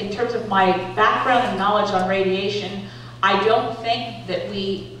you that in terms of my background and knowledge on radiation, I don't think that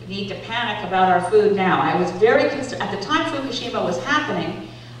we need to panic about our food now. I was very concerned, at the time Fukushima was happening,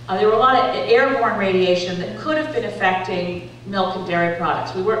 there were a lot of airborne radiation that could have been affecting milk and dairy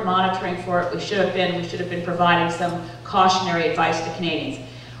products. We weren't monitoring for it. We should have been providing some cautionary advice to Canadians.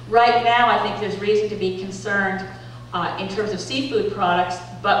 Right now, I think there's reason to be concerned in terms of seafood products,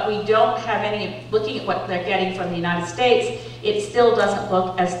 but we don't have any, looking at what they're getting from the United States, it still doesn't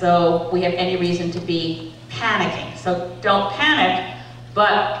look as though we have any reason to be panicking. So don't panic,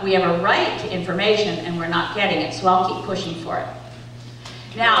 but we have a right to information and we're not getting it, so I'll keep pushing for it.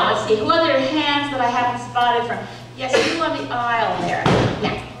 Now, let's see, who other hands that I haven't spotted from? Yes, you on the aisle there.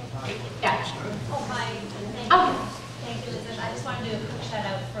 Yeah. Yeah. Oh, hi. Thank you, Elizabeth. I just wanted to do a quick shout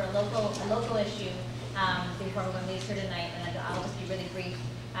out for a local issue before we're going to leave here tonight, and I'll just be really brief.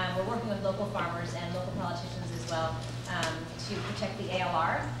 We're working with local farmers and local politicians as well to protect the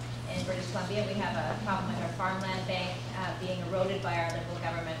ALR. In British Columbia, we have a problem with our farmland bank being eroded by our Liberal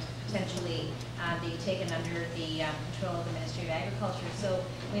government, potentially being taken under the control of the Ministry of Agriculture. So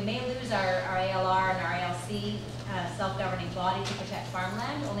we may lose our ALR and our ALC self-governing body to protect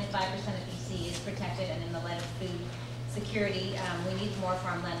farmland. Only 5% of BC is protected, and in the light of food security, we need more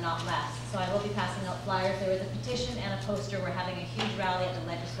farmland, not less. So I will be passing out flyers. There is a petition and a poster. We're having a huge rally at the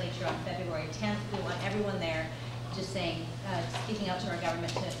legislature on February 10th. We want everyone there just saying, speaking out to our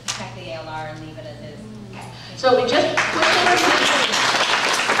government to protect the ALR and leave it as is. Okay. So we just, I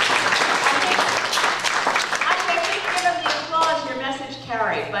think give them the applause your message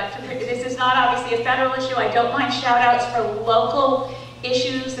carried, but this is not obviously a federal issue. I don't mind shout outs for local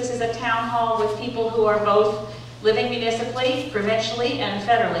issues. This is a town hall with people who are both living municipally, provincially, and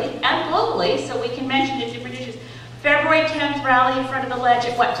federally, and globally, so we can mention the different issues. February 10th rally in front of the ledge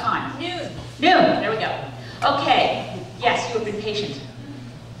at what time? Noon. Noon, there we go. Okay, yes, you have been patient.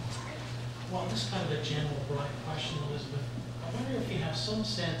 Well, this is kind of a general broad question, Elizabeth. I wonder if you have some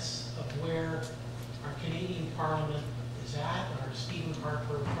sense of where our Canadian Parliament is at, or Stephen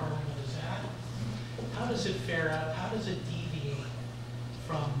Harper Parliament is at. How does it fare out? How does it deviate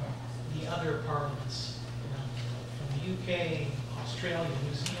from the other parliaments, from the UK, Australia,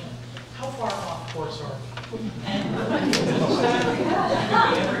 New Zealand? How far off course are we? And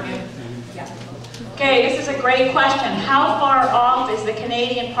Okay, this is a great question. How far off is the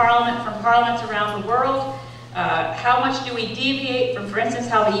Canadian Parliament from parliaments around the world? How much do we deviate from, for instance,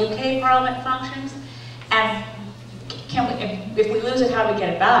 how the UK Parliament functions? And can we, if we lose it, how do we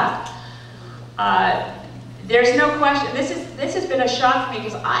get it back? There's no question. This has been a shock for me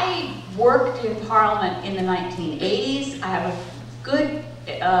because I worked in Parliament in the 1980s. I have a good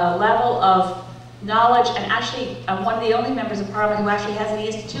level of knowledge, and actually I'm one of the only members of Parliament who actually has the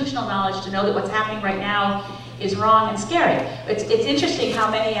institutional knowledge to know that what's happening right now is wrong and scary. It's interesting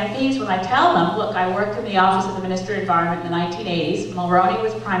how many MPs, when I tell them, look, I worked in the Office of the Minister of Environment in the 1980s, Mulroney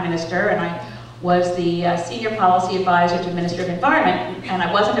was Prime Minister, and I was the Senior Policy Advisor to the Minister of Environment, and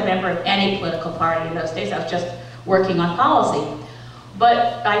I wasn't a member of any political party in those days, I was just working on policy.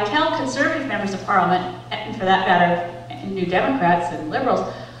 But I tell Conservative members of Parliament, and for that matter, New Democrats and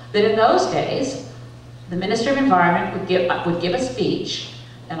Liberals, that in those days, the Minister of Environment would give a speech,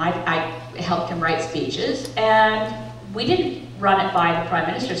 and I helped him write speeches, and we didn't run it by the Prime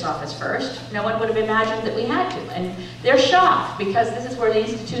Minister's office first. No one would have imagined that we had to. And they're shocked because this is where the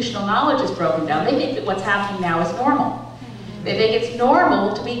institutional knowledge is broken down. They think that what's happening now is normal. They think it's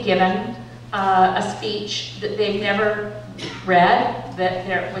normal to be given a speech that they've never read,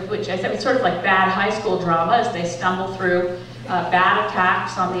 which I said was sort of like bad high school drama as they stumble through bad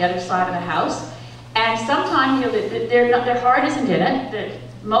attacks on the other side of the House. And sometimes, their heart isn't in it.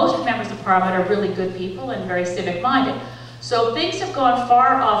 Most members of Parliament are really good people and very civic-minded. So things have gone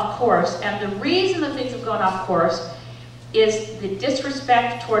far off course, and the reason that things have gone off course is the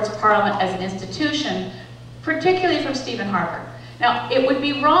disrespect towards Parliament as an institution, particularly from Stephen Harper. Now, it would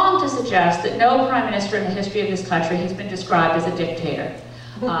be wrong to suggest that no Prime Minister in the history of this country has been described as a dictator.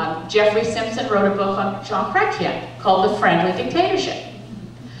 Jeffrey Simpson wrote a book on Jean Chrétien called The Friendly Dictatorship.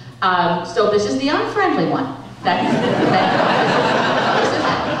 So this is the unfriendly one. This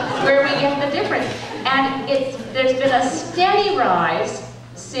is where we get the difference. And there's been a steady rise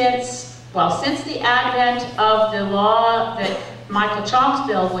since the advent of the law that Michael Chong's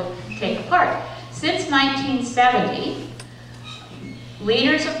bill would take apart. Since 1970,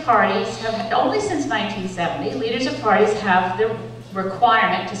 leaders of parties have, only since 1970, leaders of parties have the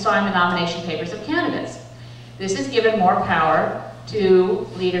requirement to sign the nomination papers of candidates. This has given more power to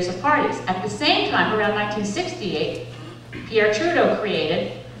leaders of parties. At the same time, around 1968, Pierre Trudeau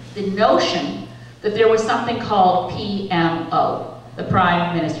created the notion that there was something called PMO, the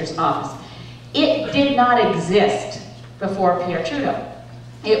Prime Minister's Office. It did not exist before Pierre Trudeau.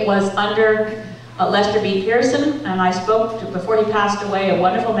 It was under Lester B. Pearson, and I spoke to, before he passed away, a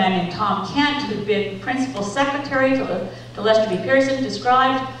wonderful man named Tom Kent, who'd been principal secretary to Lester B. Pearson,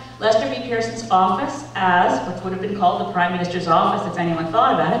 described Lester B. Pearson's office as, which would have been called the Prime Minister's office if anyone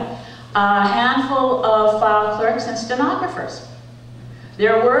thought about it, a handful of file clerks and stenographers.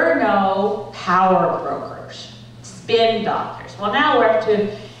 There were no power brokers, spin doctors. Well, now we're up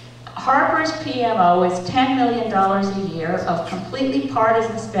to Harper's PMO is $10 million a year of completely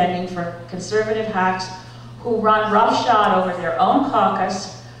partisan spending for conservative hacks who run roughshod over their own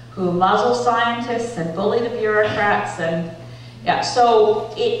caucus, who muzzle scientists and bully the bureaucrats, and yeah,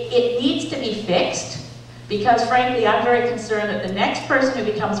 so it needs to be fixed, because frankly I'm very concerned that the next person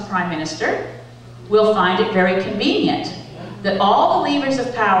who becomes Prime Minister will find it very convenient that all the levers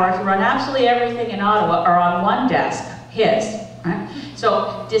of power to run absolutely everything in Ottawa are on one desk, his. Right?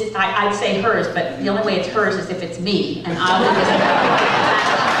 So I'd say hers, but the only way it's hers is if it's me, and I'll be just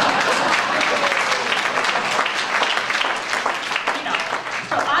you know.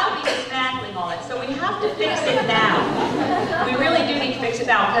 So I'll be dismantling all it. So we have to fix it now. We really do need to fix it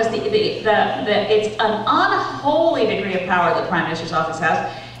now, because it's an unholy degree of power that the Prime Minister's office has.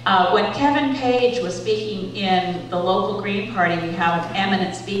 When Kevin Page was speaking in the local Green Party, we have an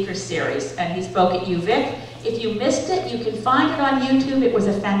eminent speaker series, and he spoke at UVic. If you missed it, you can find it on YouTube. It was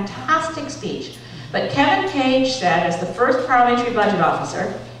a fantastic speech. But Kevin Page said, as the first parliamentary budget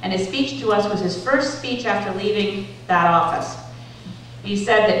officer, and his speech to us was his first speech after leaving that office, he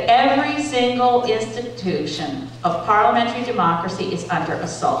said that every single institution of parliamentary democracy is under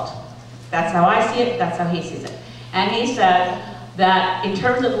assault. That's how I see it, that's how he sees it. And he said that in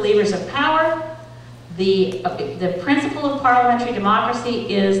terms of levers of power, the principle of parliamentary democracy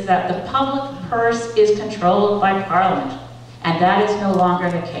is that the public purse is controlled by Parliament, and that is no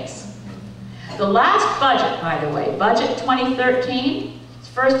longer the case. The last budget, by the way, Budget 2013, it's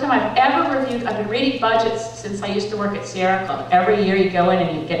the first time I've ever reviewed, I've been reading budgets since I used to work at Sierra Club. Every year you go in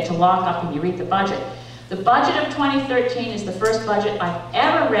and you get to lock up and you read the budget. The budget of 2013 is the first budget I've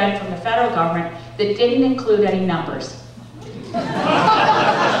ever read from the federal government that didn't include any numbers.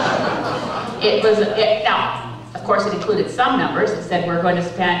 Now, of course it included some numbers. It said we're going to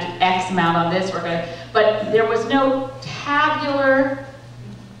spend X amount on this, but there was no tabular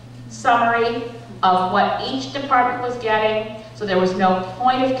summary of what each department was getting, so there was no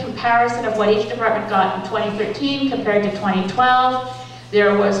point of comparison of what each department got in 2013 compared to 2012.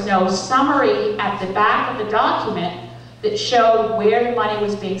 There was no summary at the back of the document that showed where the money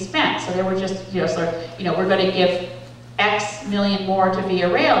was being spent. So there were just, we're going to give X million more to Via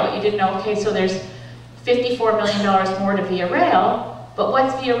Rail, but you didn't know, okay, so there's $54 million more to Via Rail, but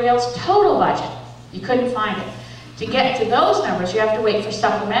what's Via Rail's total budget? You couldn't find it. To get to those numbers, you have to wait for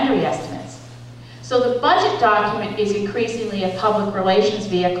supplementary estimates. So the budget document is increasingly a public relations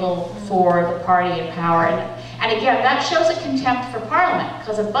vehicle for the party in power. And again, that shows a contempt for Parliament,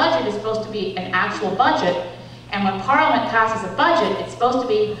 because a budget is supposed to be an actual budget, and when Parliament passes a budget, it's supposed to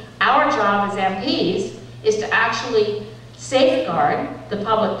be our job as MPs is to actually safeguard the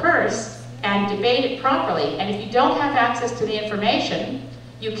public purse and debate it properly. And if you don't have access to the information,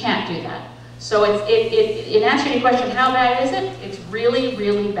 you can't do that. So in answer to your question, how bad is it? It's really,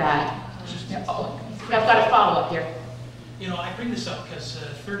 really bad. Oh, I've got a follow-up here. I bring this up because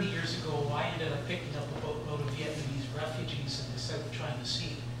 30 years ago, I ended up picking up a boatload of Vietnamese refugees in the South China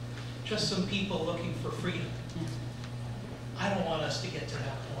Sea. Just some people looking for freedom. I don't want us to get to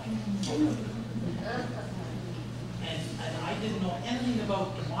that point. And I didn't know anything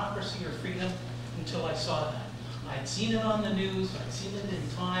about democracy or freedom until I saw that. I'd seen it on the news, I'd seen it in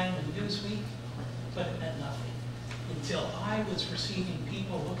Time and Newsweek, but it meant nothing. Until I was receiving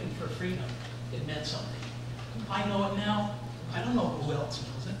people looking for freedom, it meant something. I know it now. I don't know who else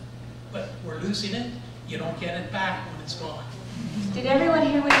knows it, but we're losing it. You don't get it back when it's gone. Did everyone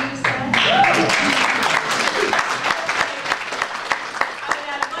hear what you just said? I would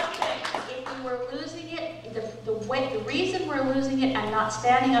add one thing. If we were losing it, the reason we're losing it and not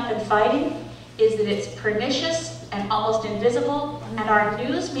standing up and fighting is that it's pernicious and almost invisible, and our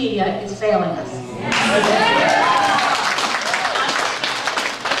news media is failing us.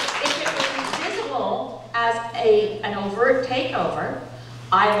 If it was invisible as an overt takeover,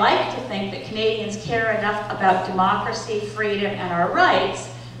 I like to think that Canadians care enough about democracy, freedom, and our rights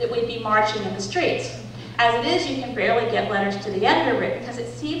that we'd be marching in the streets. As it is, you can barely get letters to the editor written because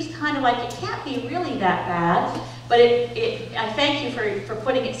it seems kind of like it can't be really that bad, but I thank you for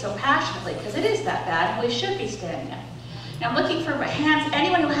putting it so passionately, because it is that bad, and we should be standing up. Now I'm looking for hands.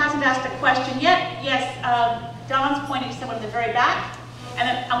 Anyone who hasn't asked a question yet? Yes, Don's pointing to someone in the very back. And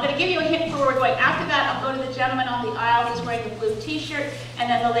then I'm going to give you a hint for where we're going. After that, I'll go to the gentleman on the aisle who's wearing the blue t-shirt, and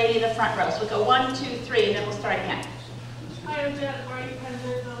then the lady in the front row. So we'll go 1, 2, 3, and then we'll start again. Hi, I'm Janet Marty,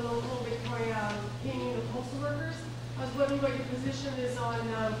 president of the local Victoria Union of Postal Workers. I was wondering what your position is on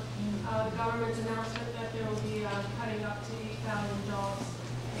the government's announcement that there will be cutting up to 8,000 jobs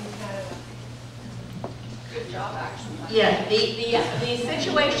in Canada. Good job, actually. Yeah, the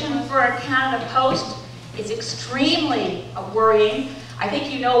situation for Canada Post is extremely worrying. I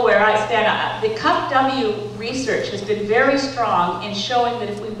think you know where I stand. The CUP-W research has been very strong in showing that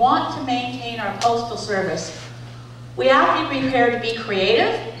if we want to maintain our postal service, we have to be prepared to be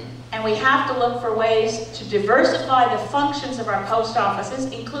creative, and we have to look for ways to diversify the functions of our post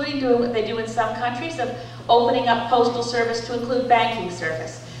offices, including doing what they do in some countries of opening up postal service to include banking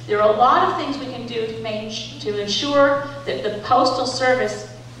service. There are a lot of things we can do to ensure that the postal service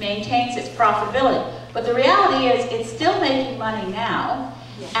maintains its profitability. But the reality is it's still making money now,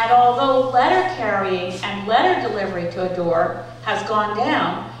 and although letter carrying and letter delivery to a door has gone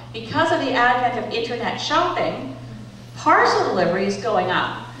down, because of the advent of internet shopping, parcel delivery is going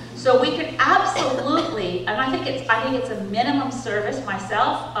up. So we could absolutely, and I think it's a minimum service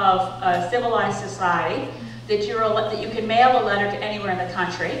myself of a civilized society, that you can mail a letter to anywhere in the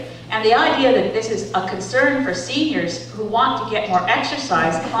country. And the idea that this is a concern for seniors who want to get more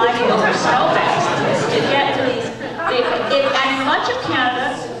exercise climbing over snowbanks to get to these, and in much of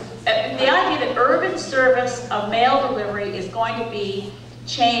Canada, the idea that urban service of mail delivery is going to be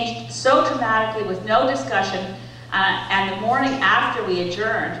changed so dramatically with no discussion, and the morning after we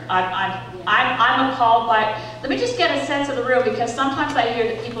adjourned, I'm appalled by it. Let me just get a sense of the room, because sometimes I hear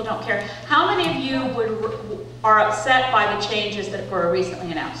that people don't care. How many of you are upset by the changes that were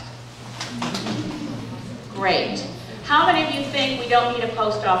recently announced? Great. How many of you think we don't need a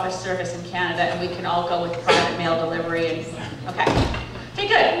post office service in Canada and we can all go with private mail delivery? Okay. Okay,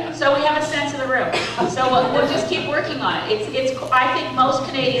 good. So we have a sense of the room. So we'll just keep working on it. I think most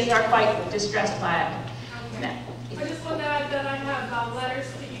Canadians are quite distressed by it. Okay. I just want to add that I have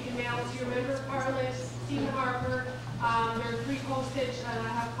letters that you can mail to your member of parliament, Stephen Harper. They're free postage, and I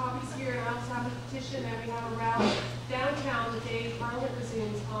have copies here, and I also have a petition, and we have a rally downtown the day Parliament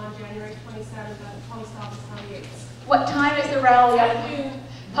resumes on January 27th at the Post Office on Yates. What time is the rally? At noon.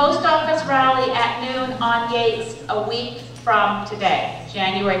 Post Office rally at noon on Yates a week from today,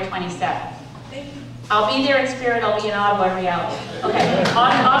 January 27th. Thank you. I'll be there in spirit, I'll be in Ottawa in reality. Okay,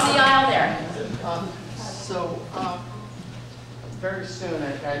 on the aisle there. Very soon,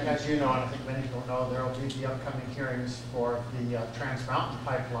 as you know, and I think many people know, there will be the upcoming hearings for the Trans Mountain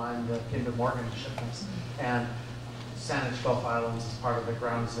Pipeline, the Kinder Morgan shipments, and Saanich Gulf Islands is part of the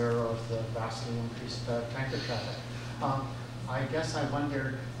ground zero of the vastly increased tanker traffic. I guess I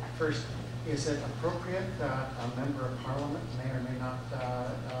wonder, first, is it appropriate that a member of Parliament may or may not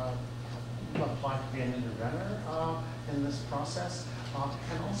apply to be an intervener in this process?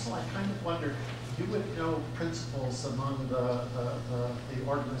 And also, I kind of wonder, you would know principles among the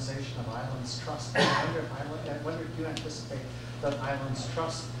Organization of Islands Trust. I wonder if you anticipate that Islands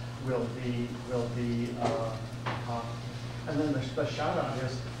Trust will be and then the shout out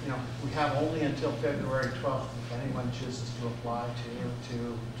is, we have only until February 12th if anyone chooses to apply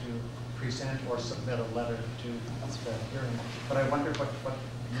to present or submit a letter to the hearing. But I wonder what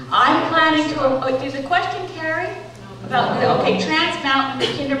I'm planning to, did the question carry? Trans Mountain,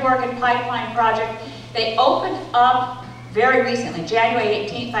 the Kinder Morgan Pipeline project, they opened up very recently, January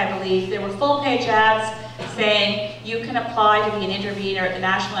 18th, I believe. There were full-page ads saying you can apply to be an intervener at the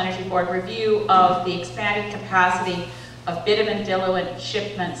National Energy Board review of the expanded capacity of bitumen diluent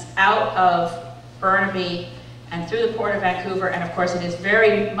shipments out of Burnaby and through the Port of Vancouver. And of course, it is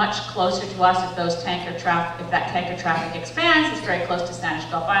very much closer to us if that tanker traffic expands. It's very close to Saanich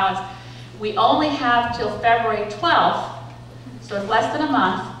Gulf Islands. We only have till February 12th, so it's less than a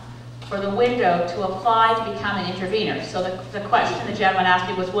month, for the window to apply to become an intervener. So the question the gentleman asked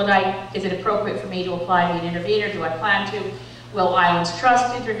me was, is it appropriate for me to apply to be an intervener? Do I plan to? Will Islands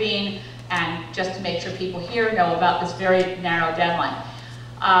Trust intervene? And just to make sure people here know about this very narrow deadline.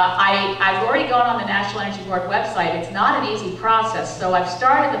 I've already gone on the National Energy Board website. It's not an easy process, so I've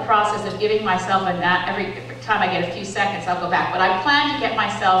started the process of giving myself every time I get a few seconds, I'll go back. But I plan to get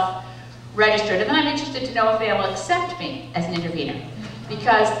myself registered, and then I'm interested to know if they will accept me as an intervener.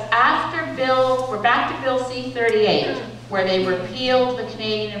 Because we're back to Bill C-38, where they repealed the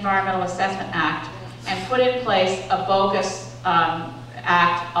Canadian Environmental Assessment Act and put in place a bogus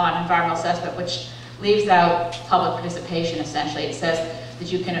act on environmental assessment, which leaves out public participation, essentially. It says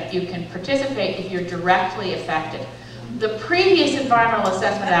that you can participate if you're directly affected. The previous Environmental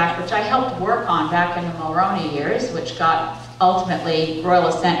Assessment Act, which I helped work on back in the Mulroney years, which got ultimately royal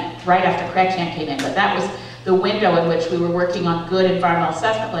assent right after Chrétien came in, but that was the window in which we were working on good environmental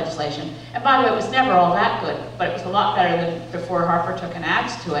assessment legislation. And by the way, it was never all that good, but it was a lot better than before Harper took an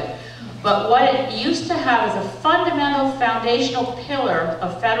axe to it. But what it used to have as a fundamental foundational pillar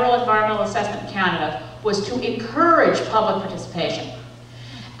of federal environmental assessment in Canada was to encourage public participation.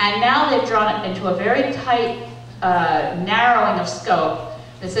 And now they've drawn it into a very tight narrowing of scope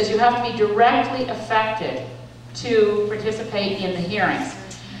that says you have to be directly affected to participate in the hearings.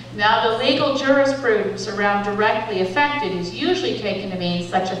 Now, the legal jurisprudence around directly affected is usually taken to mean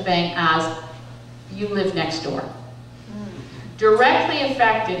such a thing as you live next door. Directly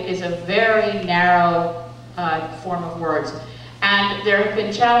affected is a very narrow form of words. And there have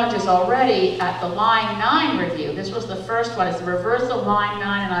been challenges already at the Line 9 review. This was the first one. It's the reversal of Line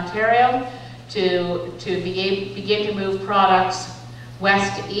 9 in Ontario to begin to move products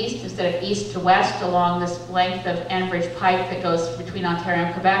west to east instead of east to west along this length of Enbridge pipe that goes between Ontario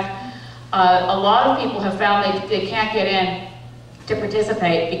and Quebec. A lot of people have found they can't get in to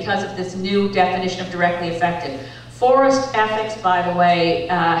participate because of this new definition of directly affected. Forest Ethics, by the way,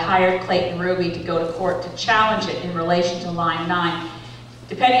 hired Clayton Ruby to go to court to challenge it in relation to Line 9.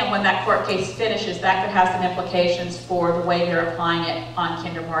 Depending on when that court case finishes, that could have some implications for the way they're applying it on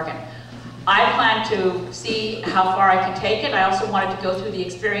Kinder Morgan. I plan to see how far I can take it. I also wanted to go through the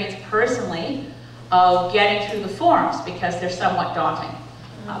experience personally of getting through the forms because they're somewhat daunting.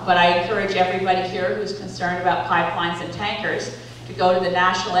 But I encourage everybody here who's concerned about pipelines and tankers to go to the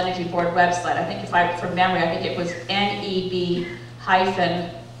National Energy Board website. I think from memory, I think it was NEB-ENO.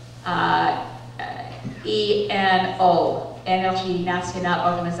 Énergie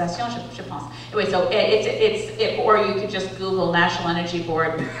Nationale Organisation, je pense. Anyway, so or you could just Google National Energy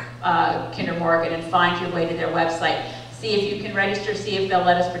Board Kinder Morgan and find your way to their website. See if you can register, see if they'll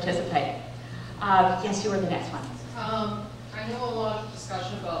let us participate. Yes, you were the next one. I know a lot of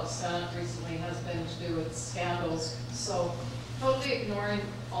discussion about Senate recently has been to do with scandals, so totally ignoring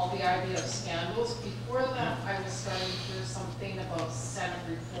all the idea of scandals. Before that, I was starting to hear something about Senate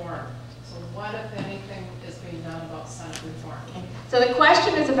reform. So what, if anything, is being done about Senate reform? Okay. So the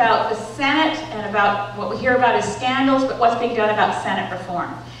question is about the Senate and about what we hear about is scandals, but what's being done about Senate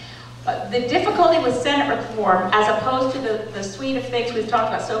reform. The difficulty with Senate reform, as opposed to the suite of things we've talked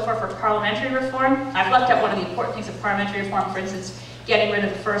about so far for parliamentary reform, I've left out one of the important things of parliamentary reform, for instance, getting rid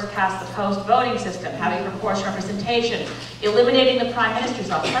of the first past the post voting system, having proportional representation, eliminating the Prime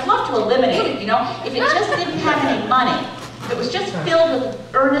Minister's office. I'd love to eliminate it, you know, if it just didn't have any money. If it was just filled with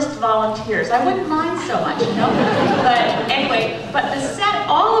earnest volunteers, I wouldn't mind so much, you know? But anyway, but the Senate,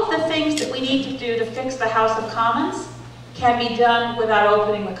 all of the things that we need to do to fix the House of Commons can be done without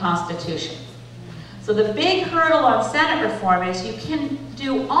opening the Constitution. So the big hurdle on Senate reform is you can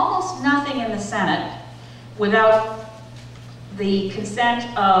do almost nothing in the Senate without the consent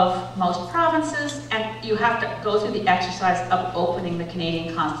of most provinces, and you have to go through the exercise of opening the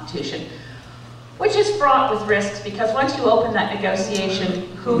Canadian Constitution, which is fraught with risks because once you open that negotiation,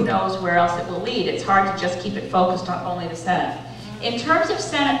 who knows where else it will lead. It's hard to just keep it focused on only the Senate. In terms of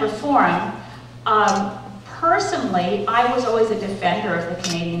Senate reform, personally, I was always a defender of the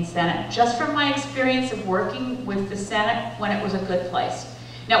Canadian Senate, just from my experience of working with the Senate when it was a good place.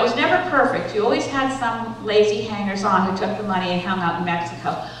 Now, it was never perfect. You always had some lazy hangers-on who took the money and hung out in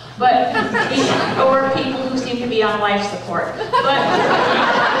Mexico, but or people who seemed to be on life support. But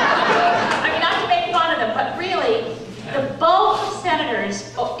I mean, not to make fun of them, but really, the bulk of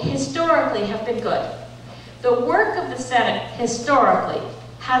senators historically have been good. The work of the Senate historically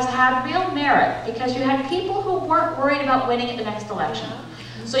has had real merit because you had people who weren't worried about winning at the next election.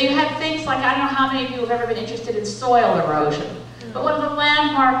 So you had things like, I don't know how many of you have ever been interested in soil erosion, but one of the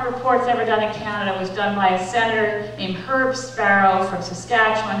landmark reports ever done in Canada was done by a senator named Herb Sparrow from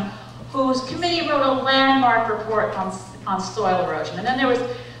Saskatchewan, whose committee wrote a landmark report on soil erosion. And then there was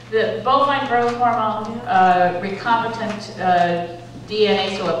the bovine growth hormone, recombinant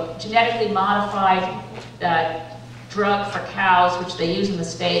DNA, so a genetically modified drug for cows, which they use in the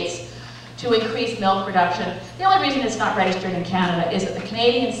States, to increase milk production. The only reason it's not registered in Canada is that the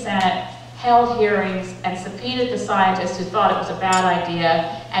Canadian Senate held hearings and subpoenaed the scientists who thought it was a bad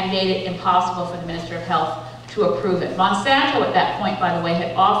idea and made it impossible for the Minister of Health to approve it. Monsanto at that point, by the way,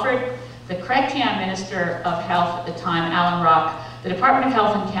 had offered the Chrétien Minister of Health at the time, Alan Rock, the Department of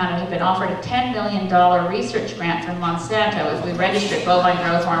Health in Canada had been offered a $10 million research grant from Monsanto if we registered bovine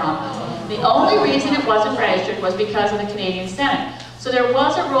growth hormone. The only reason it wasn't registered was because of the Canadian Senate. So there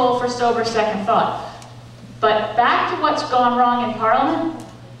was a role for sober second thought. But back to what's gone wrong in Parliament,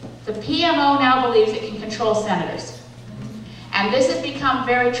 the PMO now believes it can control senators. And this has become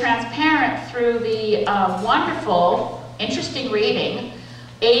very transparent through the wonderful interesting reading,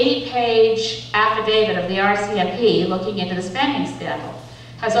 80-page affidavit of the RCMP looking into the spending scandal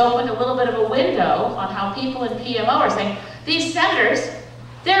has opened a little bit of a window on how people in PMO are saying, these senators,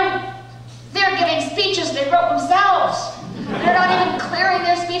 they're giving speeches they wrote themselves. They're not even clearing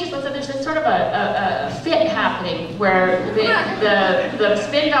their speeches. So there's this sort of a fit happening where the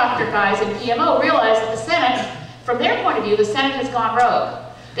spin doctor guys in PMO realize that the Senate, from their point of view, the Senate has gone rogue.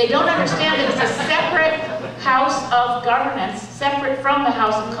 They don't understand that it's a separate house of governance, separate from the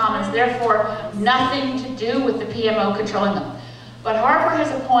House of Commons, therefore nothing to do with the PMO controlling them. But Harper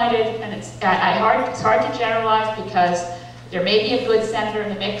has appointed, and it's hard to generalize because there may be a good senator in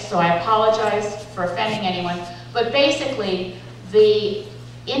the mix, so I apologize for offending anyone. But basically, the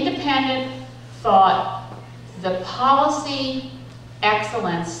independent thought, the policy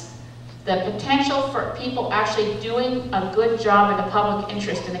excellence, the potential for people actually doing a good job in the public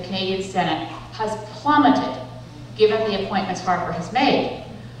interest in the Canadian Senate has plummeted, given the appointments Harper has made.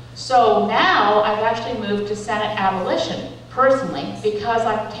 So now I've actually moved to Senate abolition, personally, because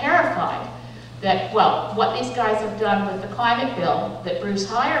I'm terrified that, well, what these guys have done with the climate bill that Bruce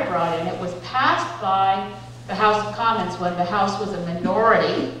Heyer brought in, it was passed by the House of Commons when the House was a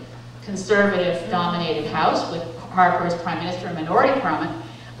minority, conservative-dominated House, with Harper as Prime Minister and minority parliament.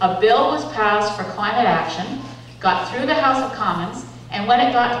 A bill was passed for climate action, got through the House of Commons, and when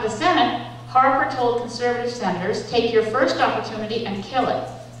it got to the Senate, Harper told conservative senators, take your first opportunity and kill it.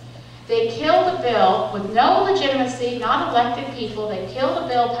 They killed a bill with no legitimacy, not elected people. They killed a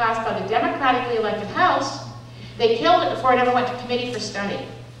bill passed by the democratically elected House. They killed it before it ever went to committee for study.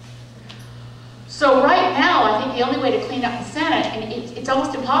 So right now, I think the only way to clean up the Senate, and it's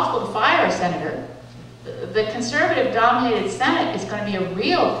almost impossible to fire a senator, the conservative-dominated Senate is going to be a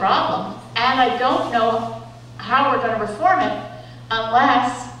real problem, and I don't know how we're going to reform it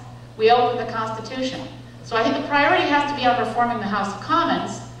unless we open the Constitution. So I think the priority has to be on reforming the House of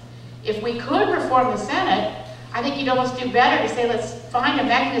Commons. If we could reform the Senate, I think you'd almost do better to say, let's find a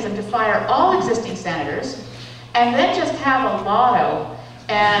mechanism to fire all existing senators, and then just have a lotto,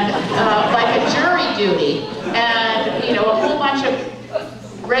 and like a jury duty, and a whole bunch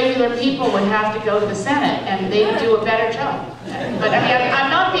of regular people would have to go to the Senate, and they'd do a better job. But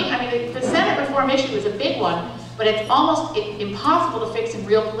the Senate reform issue is a big one, but it's almost impossible to fix in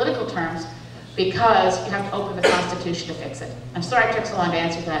real political terms because you have to open the Constitution to fix it. I'm sorry it took so long to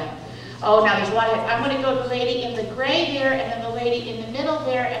answer that. Oh, now there's one. I'm going to go to the lady in the gray there, and then the lady in the middle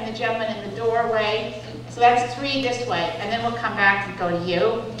there, and the gentleman in the doorway. So that's 3 this way, and then we'll come back and go to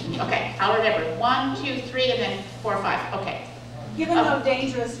you. Okay, I'll remember. 1, 2, 3, and then 4, 5. Okay. Given how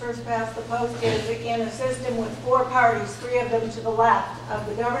dangerous first past the post is in a system with 4 parties, 3 of them to the left of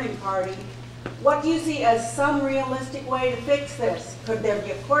the governing party, what do you see as some realistic way to fix this? Could there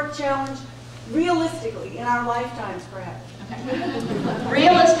be a court challenge? Realistically, in our lifetimes, perhaps. Okay.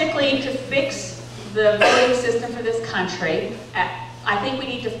 Realistically, to fix the voting system for this country, I think we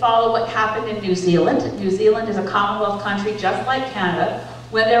need to follow what happened in New Zealand. New Zealand is a Commonwealth country just like Canada,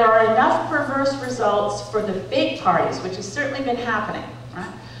 when there are enough perverse results for the big parties, which has certainly been happening. Right?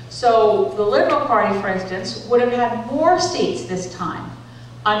 So the Liberal Party, for instance, would have had more seats this time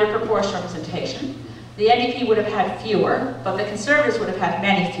under proportional representation. The NDP would have had fewer, but the Conservatives would have had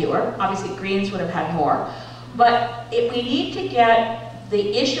many fewer. Obviously, Greens would have had more. But if we need to get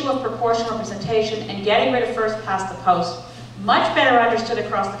the issue of proportional representation and getting rid of first past the post much better understood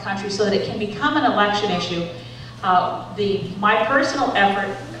across the country so that it can become an election issue. My personal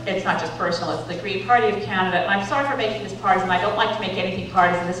effort, it's not just personal, it's the Green Party of Canada, and I'm sorry for making this partisan. I don't like to make anything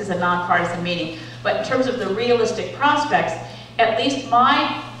partisan. This is a non-partisan meeting. But in terms of the realistic prospects, at least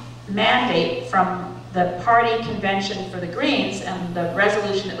my mandate from the party convention for the Greens and the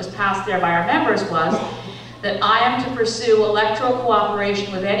resolution that was passed there by our members was that I am to pursue electoral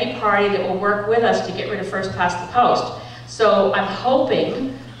cooperation with any party that will work with us to get rid of first past the post. So I'm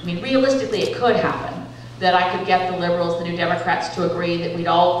hoping, realistically it could happen, that I could get the Liberals, the New Democrats to agree that we'd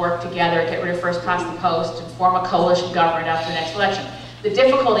all work together, get rid of first past the post, and form a coalition government after the next election. The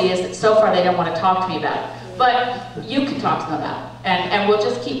difficulty is that so far they don't want to talk to me about it. But you can talk to them about it, and we'll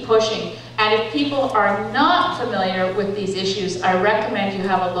just keep pushing. And if people are not familiar with these issues, I recommend you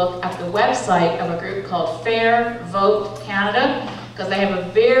have a look at the website of a group called Fair Vote Canada, because they have a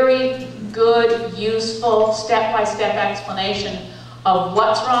very good, useful, step-by-step explanation of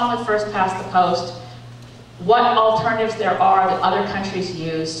what's wrong with first past the post, what alternatives there are that other countries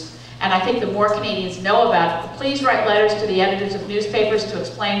use. And I think the more Canadians know about it, please write letters to the editors of newspapers to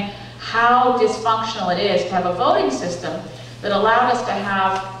explain how dysfunctional it is to have a voting system that allowed us to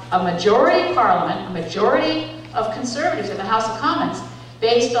have a majority parliament, a majority of Conservatives in the House of Commons,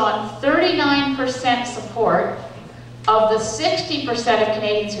 based on 39% support of the 60% of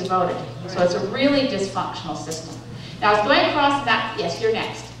Canadians who voted. So it's a really dysfunctional system. Now, it's going across that, yes, you're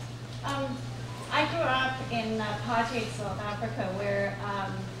next. I grew up in apartheid South Africa, where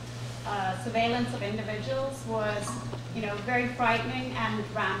surveillance of individuals was, very frightening and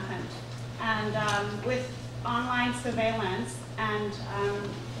rampant. And with online surveillance, and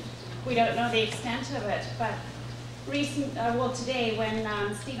we don't know the extent of it, but today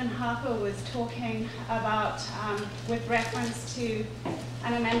when Stephen Harper was talking about, with reference to,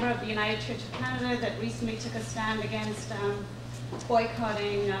 I'm a member of the United Church of Canada that recently took a stand against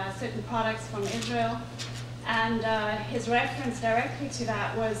boycotting certain products from Israel, and his reference directly to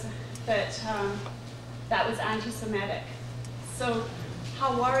that was that that was anti-Semitic. So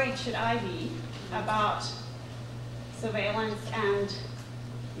how worried should I be about surveillance and,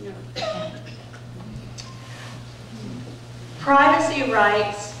 Privacy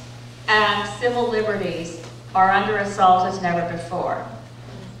rights and civil liberties are under assault as never before.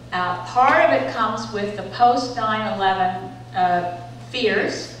 Part of it comes with the post 9/11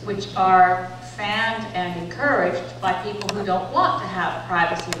 fears, which are fanned and encouraged by people who don't want to have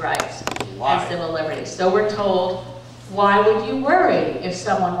privacy rights and civil liberties. So we're told, why would you worry if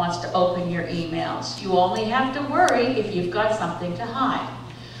someone wants to open your emails? You only have to worry if you've got something to hide.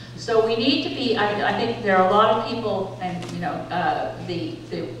 So we need to be, I think there are a lot of people, and the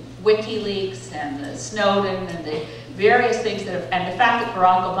WikiLeaks and the Snowden and the various things that have, and the fact that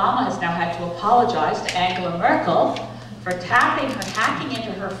Barack Obama has now had to apologize to Angela Merkel for hacking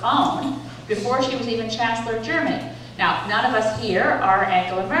into her phone before she was even Chancellor of Germany. Now, none of us here are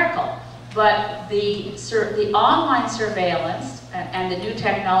Angela Merkel, but the online surveillance and the new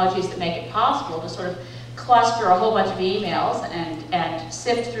technologies that make it possible to sort of cluster a whole bunch of emails and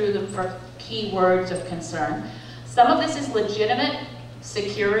sift through them for keywords of concern. Some of this is legitimate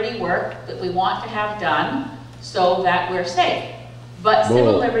security work that we want to have done so that we're safe. But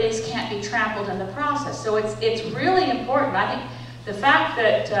civil liberties can't be trampled in the process. So it's really important. I think the fact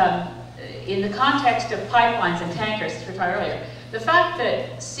that in the context of pipelines and tankers, as we talked earlier, the fact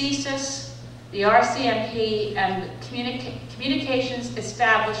that CSIS, the RCMP, and Communications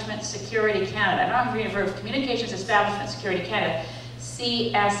Establishment Security Canada, I don't know if you've heard of Communications Establishment Security Canada,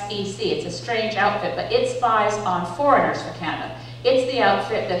 CSEC, it's a strange outfit, but it spies on foreigners for Canada. It's the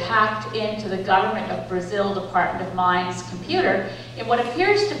outfit that hacked into the government of Brazil Department of Mines computer in what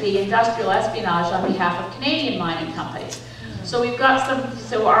appears to be industrial espionage on behalf of Canadian mining companies. So we've got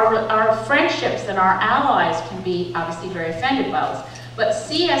so our friendships and our allies can be obviously very offended by this. But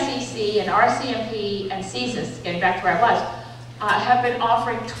CSEC and RCMP and CSIS, getting back to where I was, have been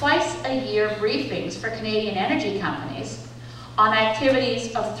offering twice a year briefings for Canadian energy companies on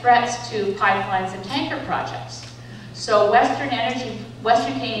activities of threats to pipelines and tanker projects. So Western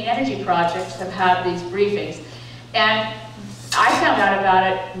Canadian energy projects have had these briefings. And I found out about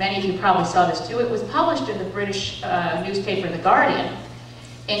it, many of you probably saw this too, it was published in the British newspaper The Guardian,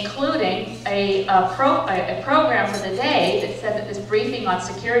 including a program for the day that said that this briefing on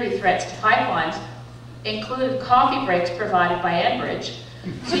security threats to pipelines included coffee breaks provided by Enbridge.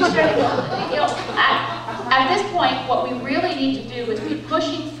 So you started, at this point, what we really need to do is be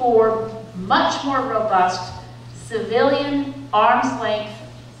pushing for much more robust civilian arm's length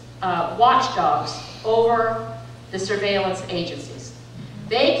watchdogs over the surveillance agencies.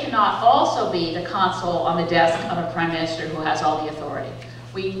 They cannot also be the console on the desk of a prime minister who has all the authority.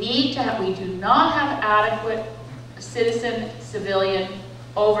 We do not have adequate citizen-civilian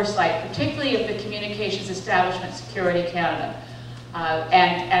oversight, particularly of the Communications Establishment Security Canada.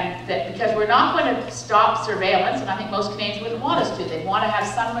 And that because we're not going to stop surveillance, and I think most Canadians wouldn't want us to. They want to have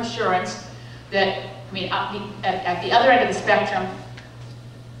some assurance that, I mean, at the other end of the spectrum,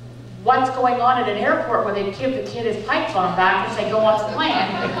 what's going on at an airport where they give the kid his pipe bomb back and say, go on the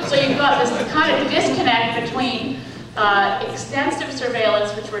plane. So you've got this kind of disconnect between extensive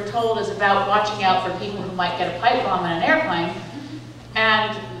surveillance, which we're told is about watching out for people who might get a pipe bomb in an airplane,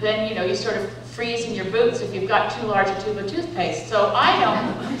 and then you sort of freeze in your boots if you've got too large a tube of toothpaste. So I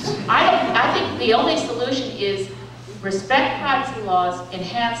think the only solution is respect privacy laws,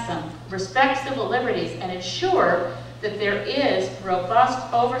 enhance them, respect civil liberties, and ensure that there is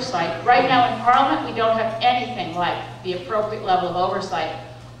robust oversight. Right now in Parliament, we don't have anything like the appropriate level of oversight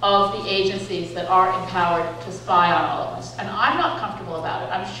of the agencies that are empowered to spy on all of us. And I'm not comfortable about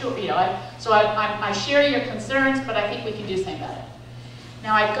it. I'm sure, I share your concerns, but I think we can do something about it.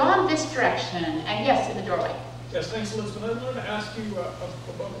 Now, I've gone this direction, and yes, in the doorway. Yes, thanks, Elizabeth. I wanted to ask you about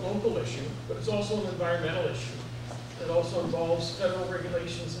a local issue, but it's also an environmental issue. It also involves federal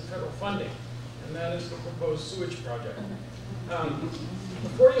regulations and federal funding. And and that is the proposed sewage project.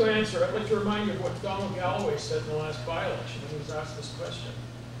 Before you answer, I'd like to remind you of what Donald Galloway said in the last by-election when he was asked this question.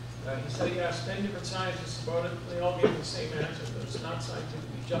 He said he asked 10 different scientists about it, and they all gave the same answer, that it's not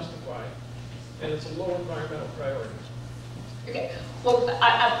scientifically justified, and it's a low environmental priority. Okay, well,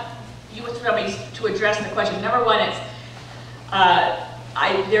 you would tell me to address the question. Number one, it's,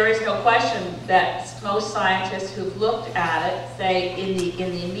 there is no question that most scientists who've looked at it say in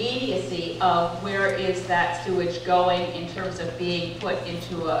the immediacy of where is that sewage going in terms of being put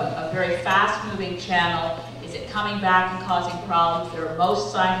into a very fast-moving channel. Is it coming back and causing problems? There are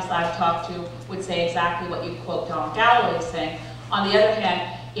most scientists I've talked to would say exactly what you quote Donald Galloway is saying. On the other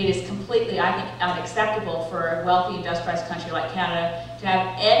hand, it is completely, I think, unacceptable for a wealthy industrialized country like Canada to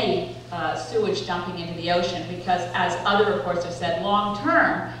have any sewage dumping into the ocean because, as other reports have said, long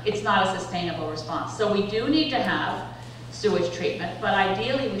term, it's not a sustainable response. So we do need to have sewage treatment, but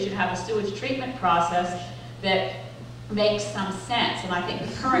ideally we should have a sewage treatment process that makes some sense. And I think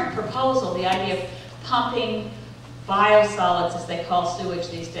the current proposal, the idea of pumping biosolids, as they call sewage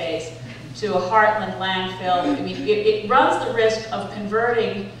these days, to a heartland landfill, I mean, it runs the risk of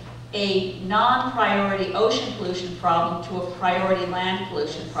converting a non-priority ocean pollution problem to a priority land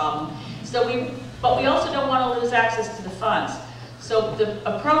pollution problem. But we also don't want to lose access to the funds. So the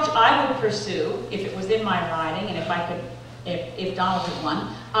approach I would pursue, if it was in my riding, and if Donald had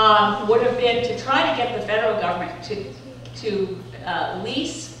won, would have been to try to get the federal government to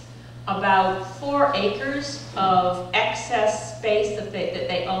lease about 4 acres of excess space that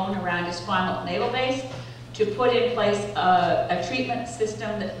they own around Esquimalt Naval Base to put in place a treatment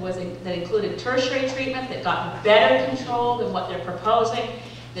system that included tertiary treatment that got better control than what they're proposing,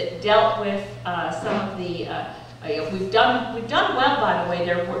 that dealt with some of the we've done well, by the way.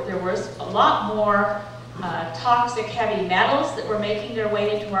 There was a lot more toxic heavy metals that were making their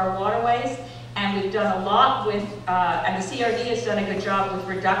way into our waterways. And we've done a lot with, and the CRD has done a good job with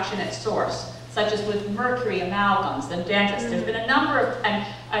reduction at source, such as with mercury amalgams and dentists. There's been a number of,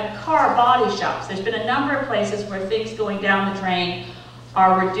 and car body shops. There's been a number of places where things going down the drain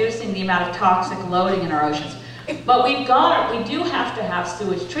are reducing the amount of toxic loading in our oceans. But we do have to have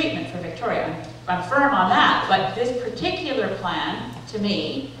sewage treatment for Victoria. I'm firm on that, but this particular plan, to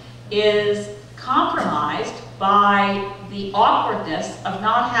me, is compromised by the awkwardness of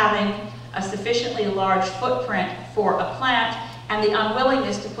not having a sufficiently large footprint for a plant and the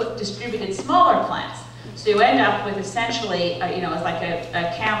unwillingness to put distributed smaller plants. So you end up with essentially, it's like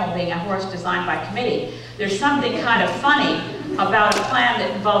a camel being a horse designed by committee. There's something kind of funny about a plan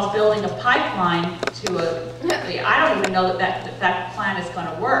that involves building a pipeline to I don't even know that plan is going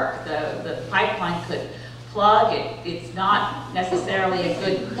to work. The pipeline could plug. It's not necessarily a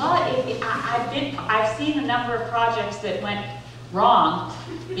good, I've seen a number of projects that went wrong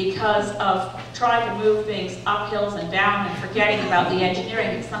because of trying to move things up hills and down and forgetting about the engineering,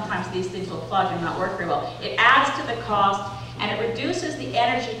 and sometimes these things will plug and not work very well. It adds to the cost and it reduces the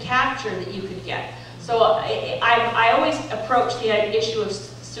energy capture that you could get. So I always approach the issue of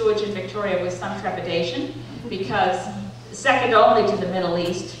sewage in Victoria with some trepidation because second only to the Middle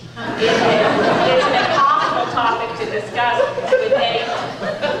East, it's an impossible topic to discuss with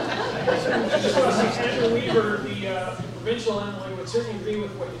Andrew Weaver, the provincial MLA, would certainly agree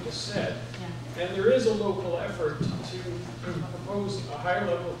with what you just said. Yeah. And there is a local effort to propose a higher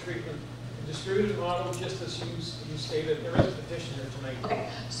level of treatment, a distributed model, just as you stated. There is a petition here tonight. Okay,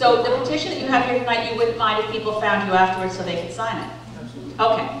 so the petition that you have here tonight, you wouldn't mind if people found you afterwards so they could sign it? Absolutely.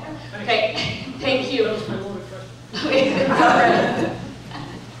 Okay. Okay. Thank you. That was my loaded question.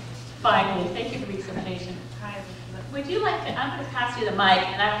 Finally, thank you for being so patient. Would you like to, I'm going to pass you the mic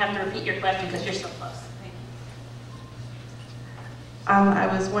and I don't have to repeat your question because you're so close. Thank you. I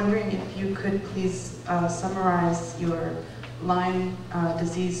was wondering if you could please summarize your Lyme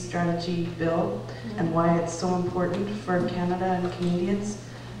disease strategy bill and why it's so important for Canada and Canadians.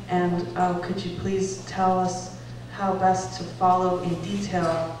 And could you please tell us how best to follow in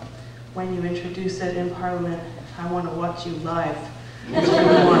detail when you introduce it in Parliament? I want to watch you live.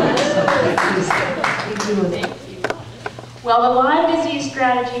 Well, the Lyme disease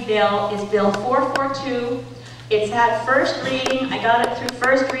strategy bill is Bill 442. It's had first reading. I got it through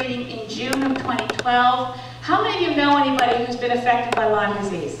first reading in June of 2012. How many of you know anybody who's been affected by Lyme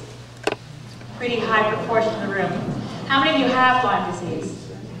disease? Pretty high proportion of the room. How many of you have Lyme disease?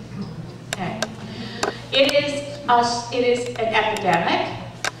 Okay. It is an epidemic.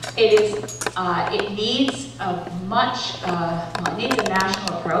 It needs it needs a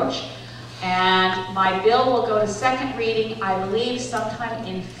national approach. And my bill will go to second reading, I believe, sometime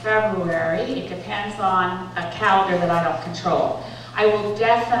in February. It depends on a calendar that I don't control. I will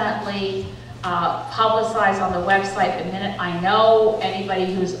definitely publicize on the website the minute I know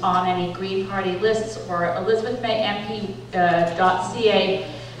anybody who's on any Green Party lists, or ElizabethMayMP.ca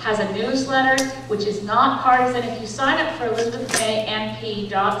has a newsletter which is not partisan. If you sign up for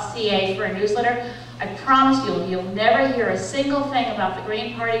ElizabethMayMP.ca for a newsletter, I promise you'll never hear a single thing about the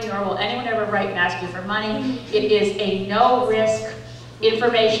Green Party, nor will anyone ever write and ask you for money. It is a no-risk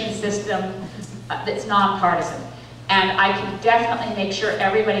information system that's nonpartisan. And I can definitely make sure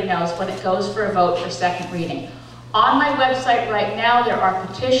everybody knows when it goes for a vote for second reading. On my website right now, there are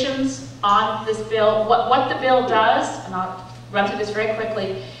petitions on this bill. What the bill does, and I'll run through this very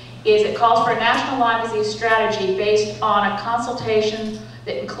quickly, is it calls for a national Lyme disease strategy based on a consultation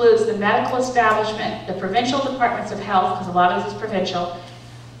that includes the medical establishment, the provincial departments of health, because a lot of this is provincial,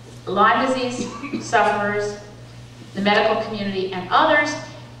 Lyme disease sufferers, the medical community, and others,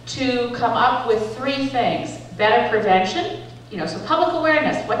 to come up with 3 things. Better prevention, so public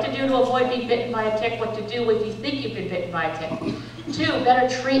awareness, what to do to avoid being bitten by a tick, what to do if you think you've been bitten by a tick. 2, better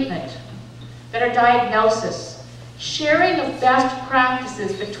treatment, better diagnosis, sharing of best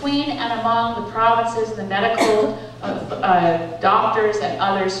practices between and among the provinces, the medical doctors and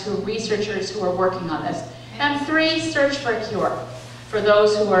others, researchers who are working on this. And 3, search for a cure. For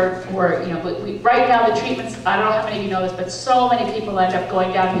those who are right now the treatments, I don't know how many of you know this, but so many people end up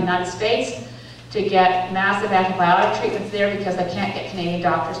going down to the United States to get massive antibiotic treatments there because they can't get Canadian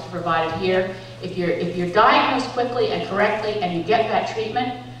doctors to provide it here. If you're diagnosed quickly and correctly and you get that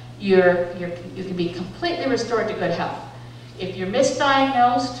treatment, you can be completely restored to good health. If you're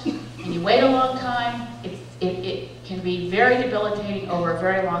misdiagnosed and you wait a long time, it can be very debilitating over a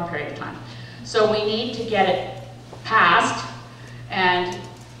very long period of time. So we need to get it passed, and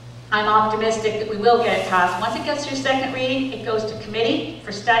I'm optimistic that we will get it passed. Once it gets through second reading, it goes to committee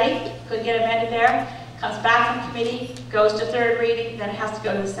for study. Could get amended there. Comes back from committee, goes to third reading, then it has to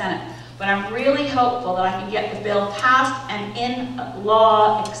go to the Senate. But I'm really hopeful that I can get the bill passed and in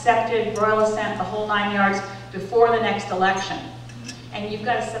law, accepted, royal assent, the whole 9 yards, before the next election. And you've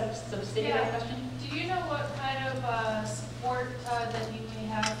got a subsidiary question? Do you know what kind of support that you may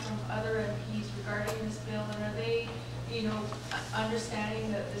have from other MPs regarding this bill? And are they,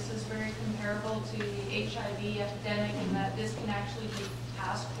 understanding that this is very comparable to the HIV epidemic and that this can actually be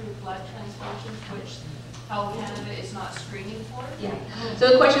passed through blood transfusions, which Health Canada is not screening for? Yeah. So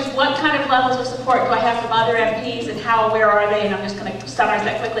the question is, what kind of levels of support do I have from other MPs and where are they? And I'm just going to summarize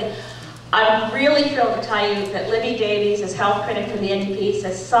that quickly. I'm really thrilled to tell you that Libby Davies, as health critic for the NDP,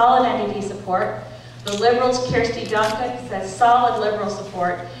 says solid NDP support. The Liberals, Kirsty Duncan, says solid Liberal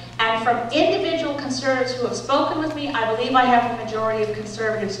support. And from individual Conservatives who have spoken with me, I believe I have a majority of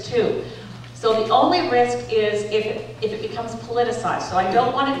Conservatives too. So the only risk is if it becomes politicized. So I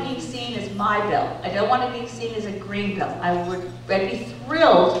don't want it being seen as my bill. I don't want it being seen as a Green bill. I'd be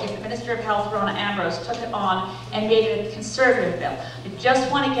thrilled if the Minister of Health, Rona Ambrose, took it on and made it a Conservative bill. I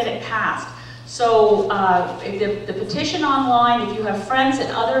just want to get it passed. So the petition online, if you have friends in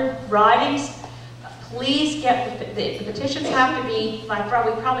other ridings, please get the petitions have to be, we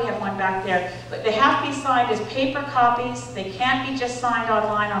probably have one back there, but they have to be signed as paper copies. They can't be just signed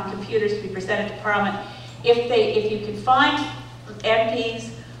online on computers to be presented to Parliament. If you can find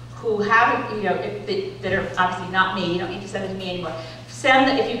MPs who have, that are obviously not me, you don't need to send it to me anymore.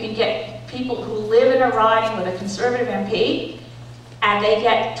 If you can get people who live in a riding with a Conservative MP, and they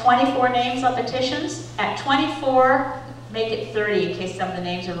get 24 names on petitions, at 24, make it 30 in case some of the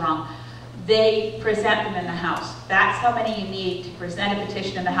names are wrong. They present them in the House. That's how many you need to present a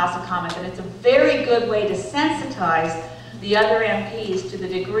petition in the House of Commons. And it's a very good way to sensitize the other MPs to the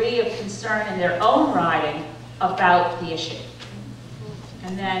degree of concern in their own riding about the issue.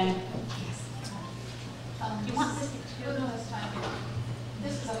 And then, you want this to do this time?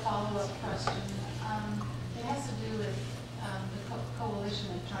 This is a follow-up question. It has to do with the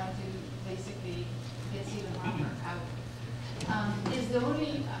coalition and trying to basically get Stephen Harper out. Is the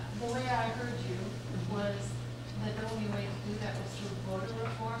way I heard you was that the only way to do that was through voter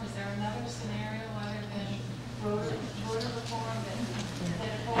reform. Is there another scenario other than voter reform that a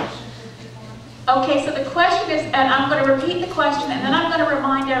coalition could do for? Okay, so the question is, and I'm going to repeat the question, and then I'm going to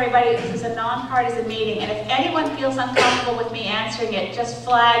remind everybody this is a nonpartisan meeting, and if anyone feels uncomfortable with me answering it, just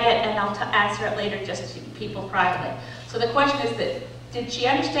flag it, and I'll answer it later just to people privately. So the question is that, did she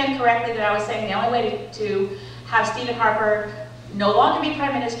understand correctly that I was saying the only way to have Stephen Harper no longer be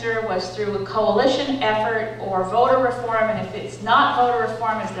Prime Minister was through a coalition effort or voter reform, and if it's not voter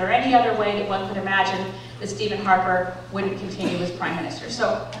reform, is there any other way that one could imagine that Stephen Harper wouldn't continue as Prime Minister?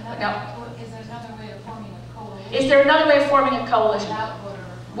 So, Is there another way of forming a coalition? Is there another way of forming a coalition? Without voter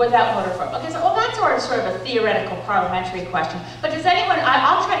reform. Without voter reform. Okay, so that's sort of a theoretical parliamentary question. But does anyone,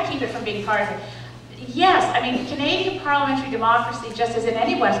 I'll try to keep it from being partisan. Yes, I mean, Canadian parliamentary democracy, just as in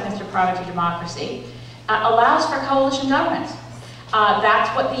any Westminster parliamentary democracy, allows for coalition governments. That's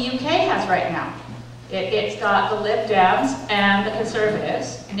what the UK has right now. It's got the Lib Dems and the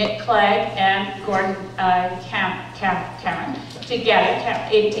Conservatives, Nick Clegg and Gordon Cameron, together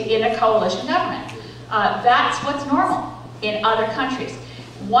in a coalition government. That's what's normal in other countries.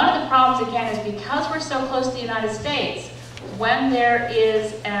 One of the problems, again, is because we're so close to the United States, when there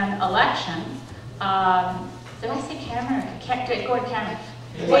is an election, did I say Cameron? Gordon Cameron.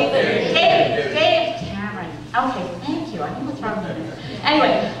 David Cameron. Okay, thank you. I knew what's wrong with it.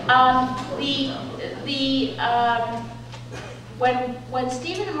 Anyway, when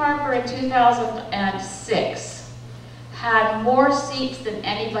Stephen Harper in 2006 had more seats than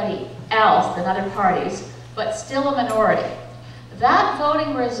anybody else, than other parties, but still a minority, that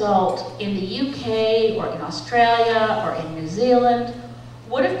voting result in the UK or in Australia or in New Zealand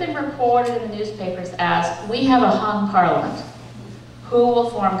would have been reported in the newspapers as, we have a hung parliament. Who will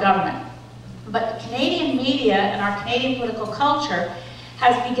form government? But the Canadian media and our Canadian political culture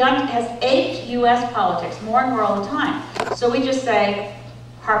has aped US politics more and more all the time. So we just say,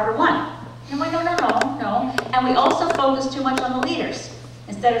 Harper won. And we're like, no. And we also focus too much on the leaders.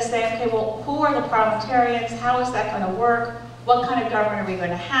 Instead of saying, okay, well, who are the parliamentarians? How is that going to work? What kind of government are we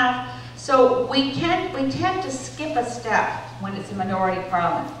going to have? So we tend to skip a step when it's a minority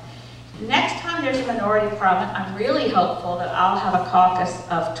parliament. Next time there's a minority parliament, I'm really hopeful that I'll have a caucus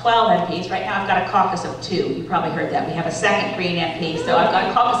of 12 MPs. Right now I've got a caucus of 2. You probably heard that. We have a second Green MP, so I've got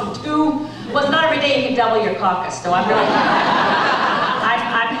a caucus of 2. Well, it's not every day you can double your caucus, so I'm really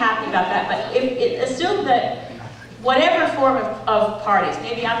I'm happy about that. But assume that whatever form of parties,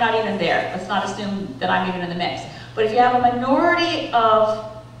 maybe I'm not even there. Let's not assume that I'm even in the mix. But if you have a minority of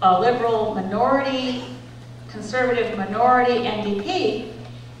a Liberal, minority Conservative, minority NDP,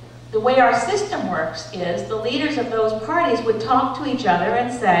 the way our system works is the leaders of those parties would talk to each other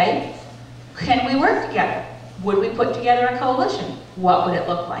and say, can we work together? Would we put together a coalition? What would it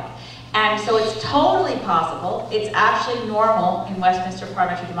look like? And so it's totally possible, it's actually normal in Westminster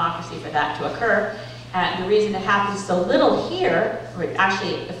parliamentary democracy for that to occur. And the reason it happens so little here, or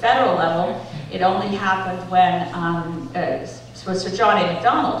actually at the federal level, it only happened when Sir John A.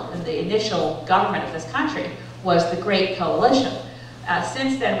 Macdonald, in the initial government of this country, was the Great Coalition.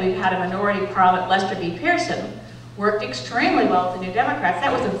 Since then, we've had a minority parliament. Lester B. Pearson worked extremely well with the New Democrats.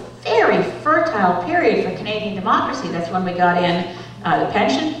 That was a very fertile period for Canadian democracy. That's when we got in the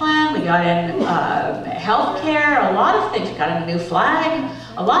pension plan, we got in health care, a lot of things. We got in a new flag.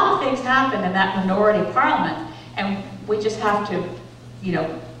 A lot of things happened in that minority parliament, and we just have to,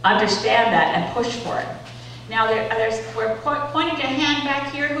 understand that and push for it. Now, we're pointing to a hand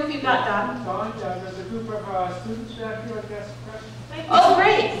back here. Who have you got, Don? There's a group of students back here, I guess. Oh,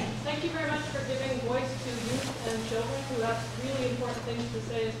 great. Thank you very much for giving voice to youth and children who have really important things to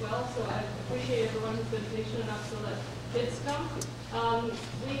say as well. So I appreciate everyone who's been patient enough so that kids come.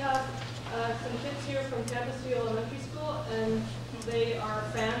 We have some kids here from Campus View Elementary School, and they are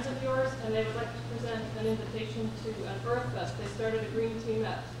fans of yours, and they would like to present an invitation to an Earth Fest. They started a green team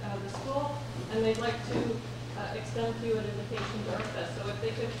at the school, and they'd like to extend to you an invitation to Earth Fest. So if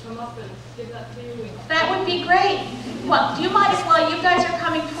they could come up and give that to you. That would be great. Well, do you mind if, while you guys are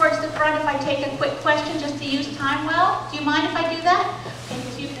coming towards the front, if I take a quick question just to use time well? Do you mind if I do that?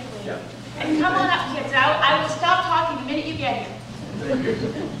 Okay, Yeah. And come on up, kids. I will stop talking the minute you get here. Thank you.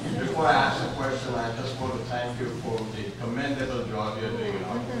 Before I ask a question, I just want to thank you for the commendable job you're doing in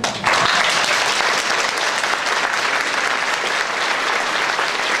our community.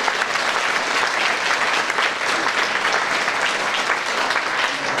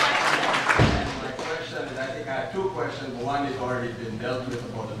 Two questions. One is already been dealt with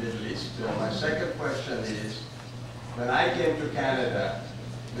about the Middle East. My second question is, when I came to Canada,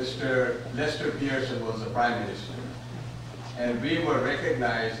 Mr. Lester Pearson was the Prime Minister, and we were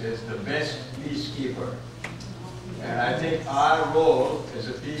recognized as the best peacekeeper. And I think our role as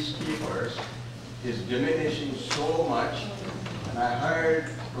a peacekeepers is diminishing so much. And I heard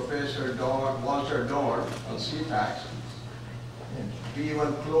Professor Walter Dorn on CTAX, we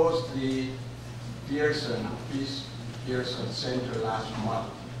even closed the Pearson Center last month.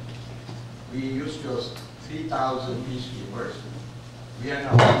 We used to have 3,000 peacekeepers. We are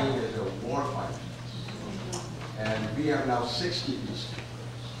now running as a war fund. And we have now 60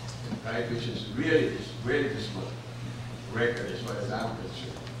 peacekeepers, right? Which is really very dismal record as far as I'm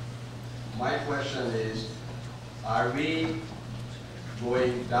concerned. My question is, are we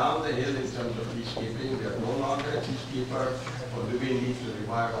going down the hill in terms of peacekeeping? We are no longer a peacekeeper, or do we need to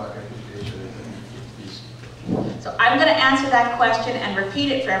revive our reputation as a peacekeeper? So I'm going to answer that question and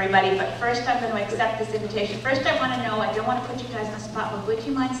repeat it for everybody, but first I'm going to accept this invitation. First I want to know, I don't want to put you guys on the spot, but would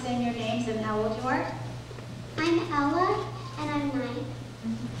you mind saying your names and how old you are? I'm Ella, and I'm 9.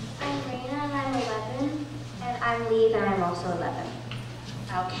 I'm Raina, and I'm 11. And I'm Lee, and I'm also 11.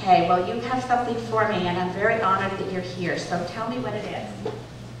 Okay, well you have something for me, and I'm very honored that you're here. So tell me what it is.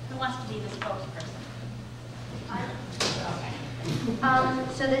 Who wants to be the spokesperson?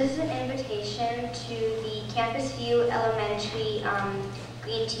 So this is an invitation to the Campus View Elementary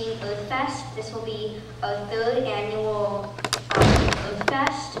Green Team Earth Fest. This will be our 3rd annual Earth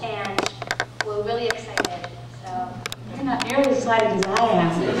Fest, and we're really excited. So you're not nearly as excited as I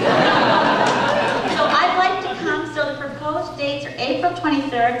am. So I'd like to come. So the proposed dates are April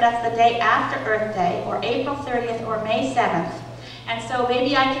 23rd, that's the day after Earth Day, or April 30th, or May 7th. And so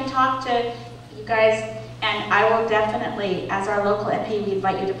maybe I can talk to you guys. And I will definitely, as our local MP, we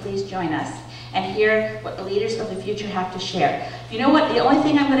invite you to please join us and hear what the leaders of the future have to share. You know what, the only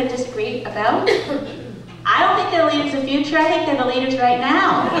thing I'm going to disagree about, I don't think they're the leaders of the future, I think they're the leaders right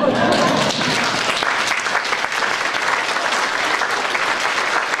now.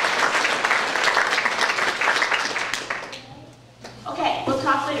 Okay, we'll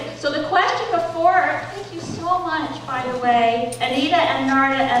talk later. So the question before, thank you so much, by the way, Anita and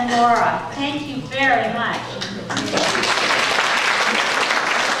Narda and Laura, thank you very much. So,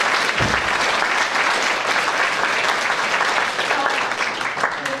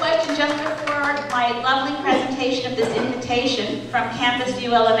 the question just before my lovely presentation of this invitation from Campus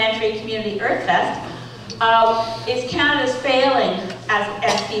View Elementary Community Earth Fest is Canada's failing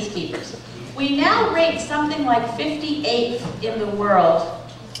as peacekeepers. We now rate something like 58th in the world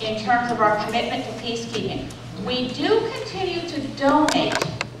in terms of our commitment to peacekeeping. We do continue to donate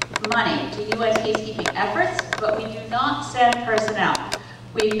money to U.S. peacekeeping efforts, but we do not send personnel.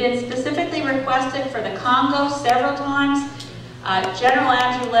 We've been specifically requested for the Congo several times. General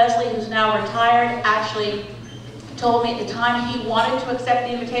Andrew Leslie, who's now retired, actually told me at the time he wanted to accept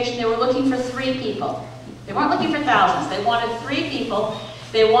the invitation. They were looking for 3 people. They weren't looking for thousands. They wanted 3 people.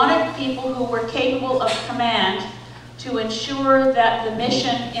 They wanted people who were capable of command to ensure that the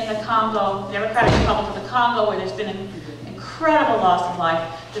mission in the Congo, Democratic Republic of the Congo, where there's been an incredible loss of life,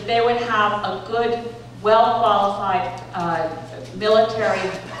 that they would have a good, well-qualified military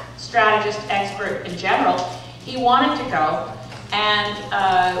strategist, expert in general. He wanted to go, and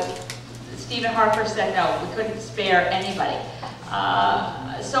Stephen Harper said no, we couldn't spare anybody.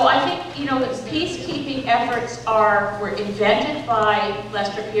 So I think, you know, the peacekeeping efforts were invented by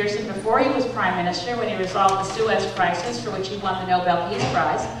Lester Pearson before he was Prime Minister, when he resolved the Suez Crisis, for which he won the Nobel Peace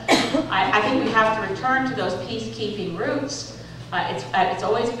Prize. I think we have to return to those peacekeeping roots. It's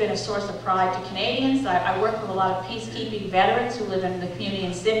always been a source of pride to Canadians. I work with a lot of peacekeeping veterans who live in the community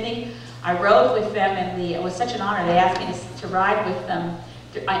in Sydney. I rode with them it was such an honor. They asked me to ride with them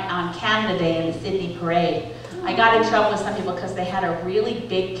on Canada Day in the Sydney Parade. I got in trouble with some people because they had a really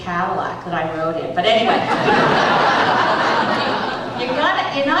big Cadillac that I rode in. But anyway,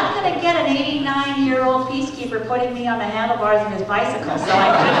 you're not going to get an 89-year-old peacekeeper putting me on the handlebars of his bicycle. So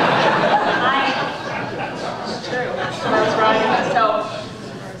it's true. That's right.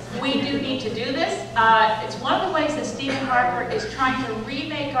 So we do need to do this. It's one of the ways that Stephen Harper is trying to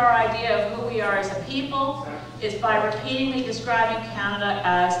remake our idea of who we are as a people, is by repeatedly describing Canada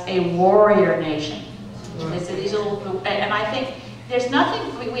as a warrior nation. And I think there's nothing,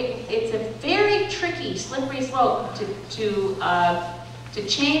 it's a very tricky, slippery slope to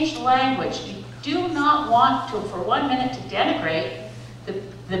change the language. You do not want to, for 1 minute, to denigrate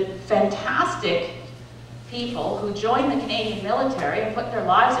the fantastic people who join the Canadian military and put their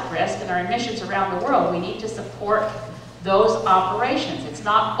lives at risk and are in missions around the world. We need to support those operations. It's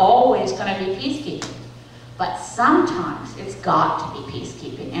not always going to be peacekeeping. But sometimes it's got to be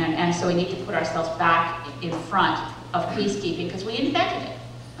peacekeeping, and so we need to put ourselves back in front of peacekeeping because we invented it.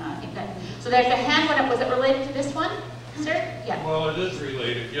 So there's a hand went up. Was it related to this one, sir? Yeah. Well, it is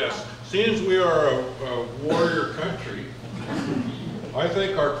related, yes. Seeing as we are a warrior country, I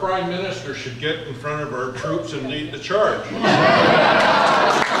think our Prime Minister should get in front of our troops and lead the charge.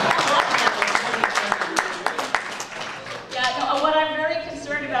 What I'm very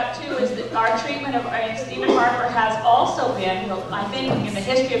concerned about too is that our treatment of Stephen Harper has also been, I think, in the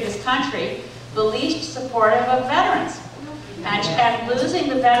history of this country, the least supportive of veterans. And losing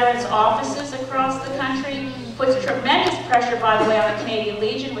the veterans' offices across the country puts tremendous pressure, by the way, on the Canadian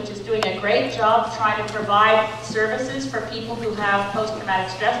Legion, which is doing a great job trying to provide services for people who have post-traumatic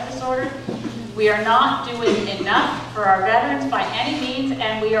stress disorder. We are not doing enough for our veterans by any means,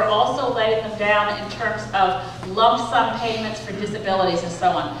 and we are also letting them down in terms of lump sum payments for disabilities and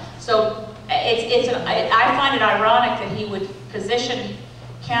so on. So I find it ironic that he would position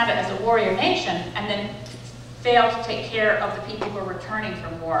Canada as a warrior nation and then fail to take care of the people who are returning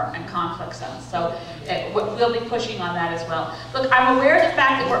from war and conflict zones. So we'll be pushing on that as well. Look, I'm aware of the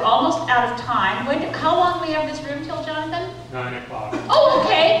fact that we're almost out of time. How long do we have this room till, Jonathan? 9 o'clock. Oh,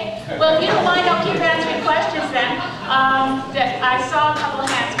 okay. Well, if you don't mind, I'll keep answering questions then. I saw a couple of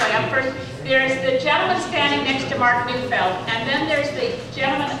hands going up. First, there's the gentleman standing next to Mark Neufeld, and then there's the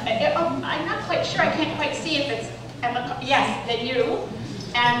gentleman, I'm not quite sure, I can't quite see if it's, yes, then you.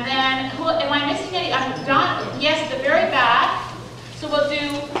 And then, who, am I missing any? I'm done. Yes, the very back. So we'll do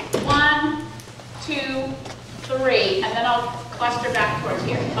 1, 2, 3, and then I'll cluster back towards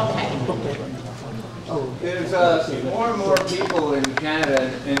here. Okay. There's more and more people in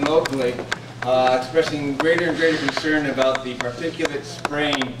Canada and locally expressing greater and greater concern about the particulate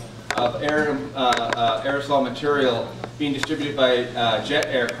spraying of aerosol material being distributed by jet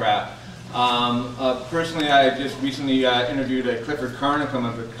aircraft. Personally, I just recently interviewed Clifford Carnicom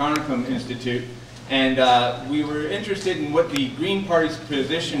of the Carnicom Institute, and we were interested in what the Green Party's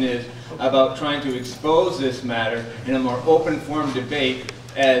position is about trying to expose this matter in a more open form debate,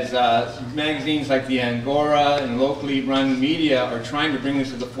 as magazines like the Angora and locally run media are trying to bring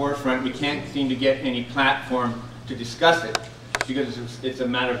this to the forefront. We can't seem to get any platform to discuss it because it's a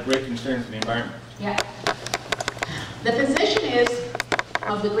matter of great concern for the environment. Yeah. The position is,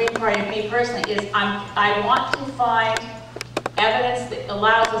 of the Green Party and me personally, is I want to find evidence that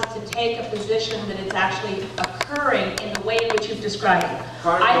allows us to take a position that is actually occurring in the way in which you've described it.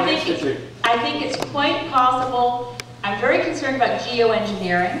 I think it's quite possible. I'm very concerned about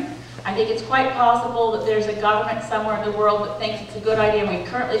geoengineering. I think it's quite possible that there's a government somewhere in the world that thinks it's a good idea. We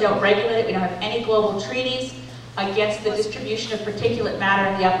currently don't regulate it. We don't have any global treaties against the distribution of particulate matter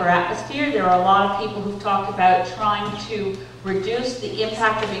in the upper atmosphere. There are a lot of people who've talked about trying to reduce the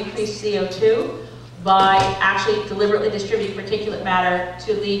impact of increased CO2 by actually deliberately distributing particulate matter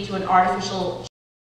to lead to an artificial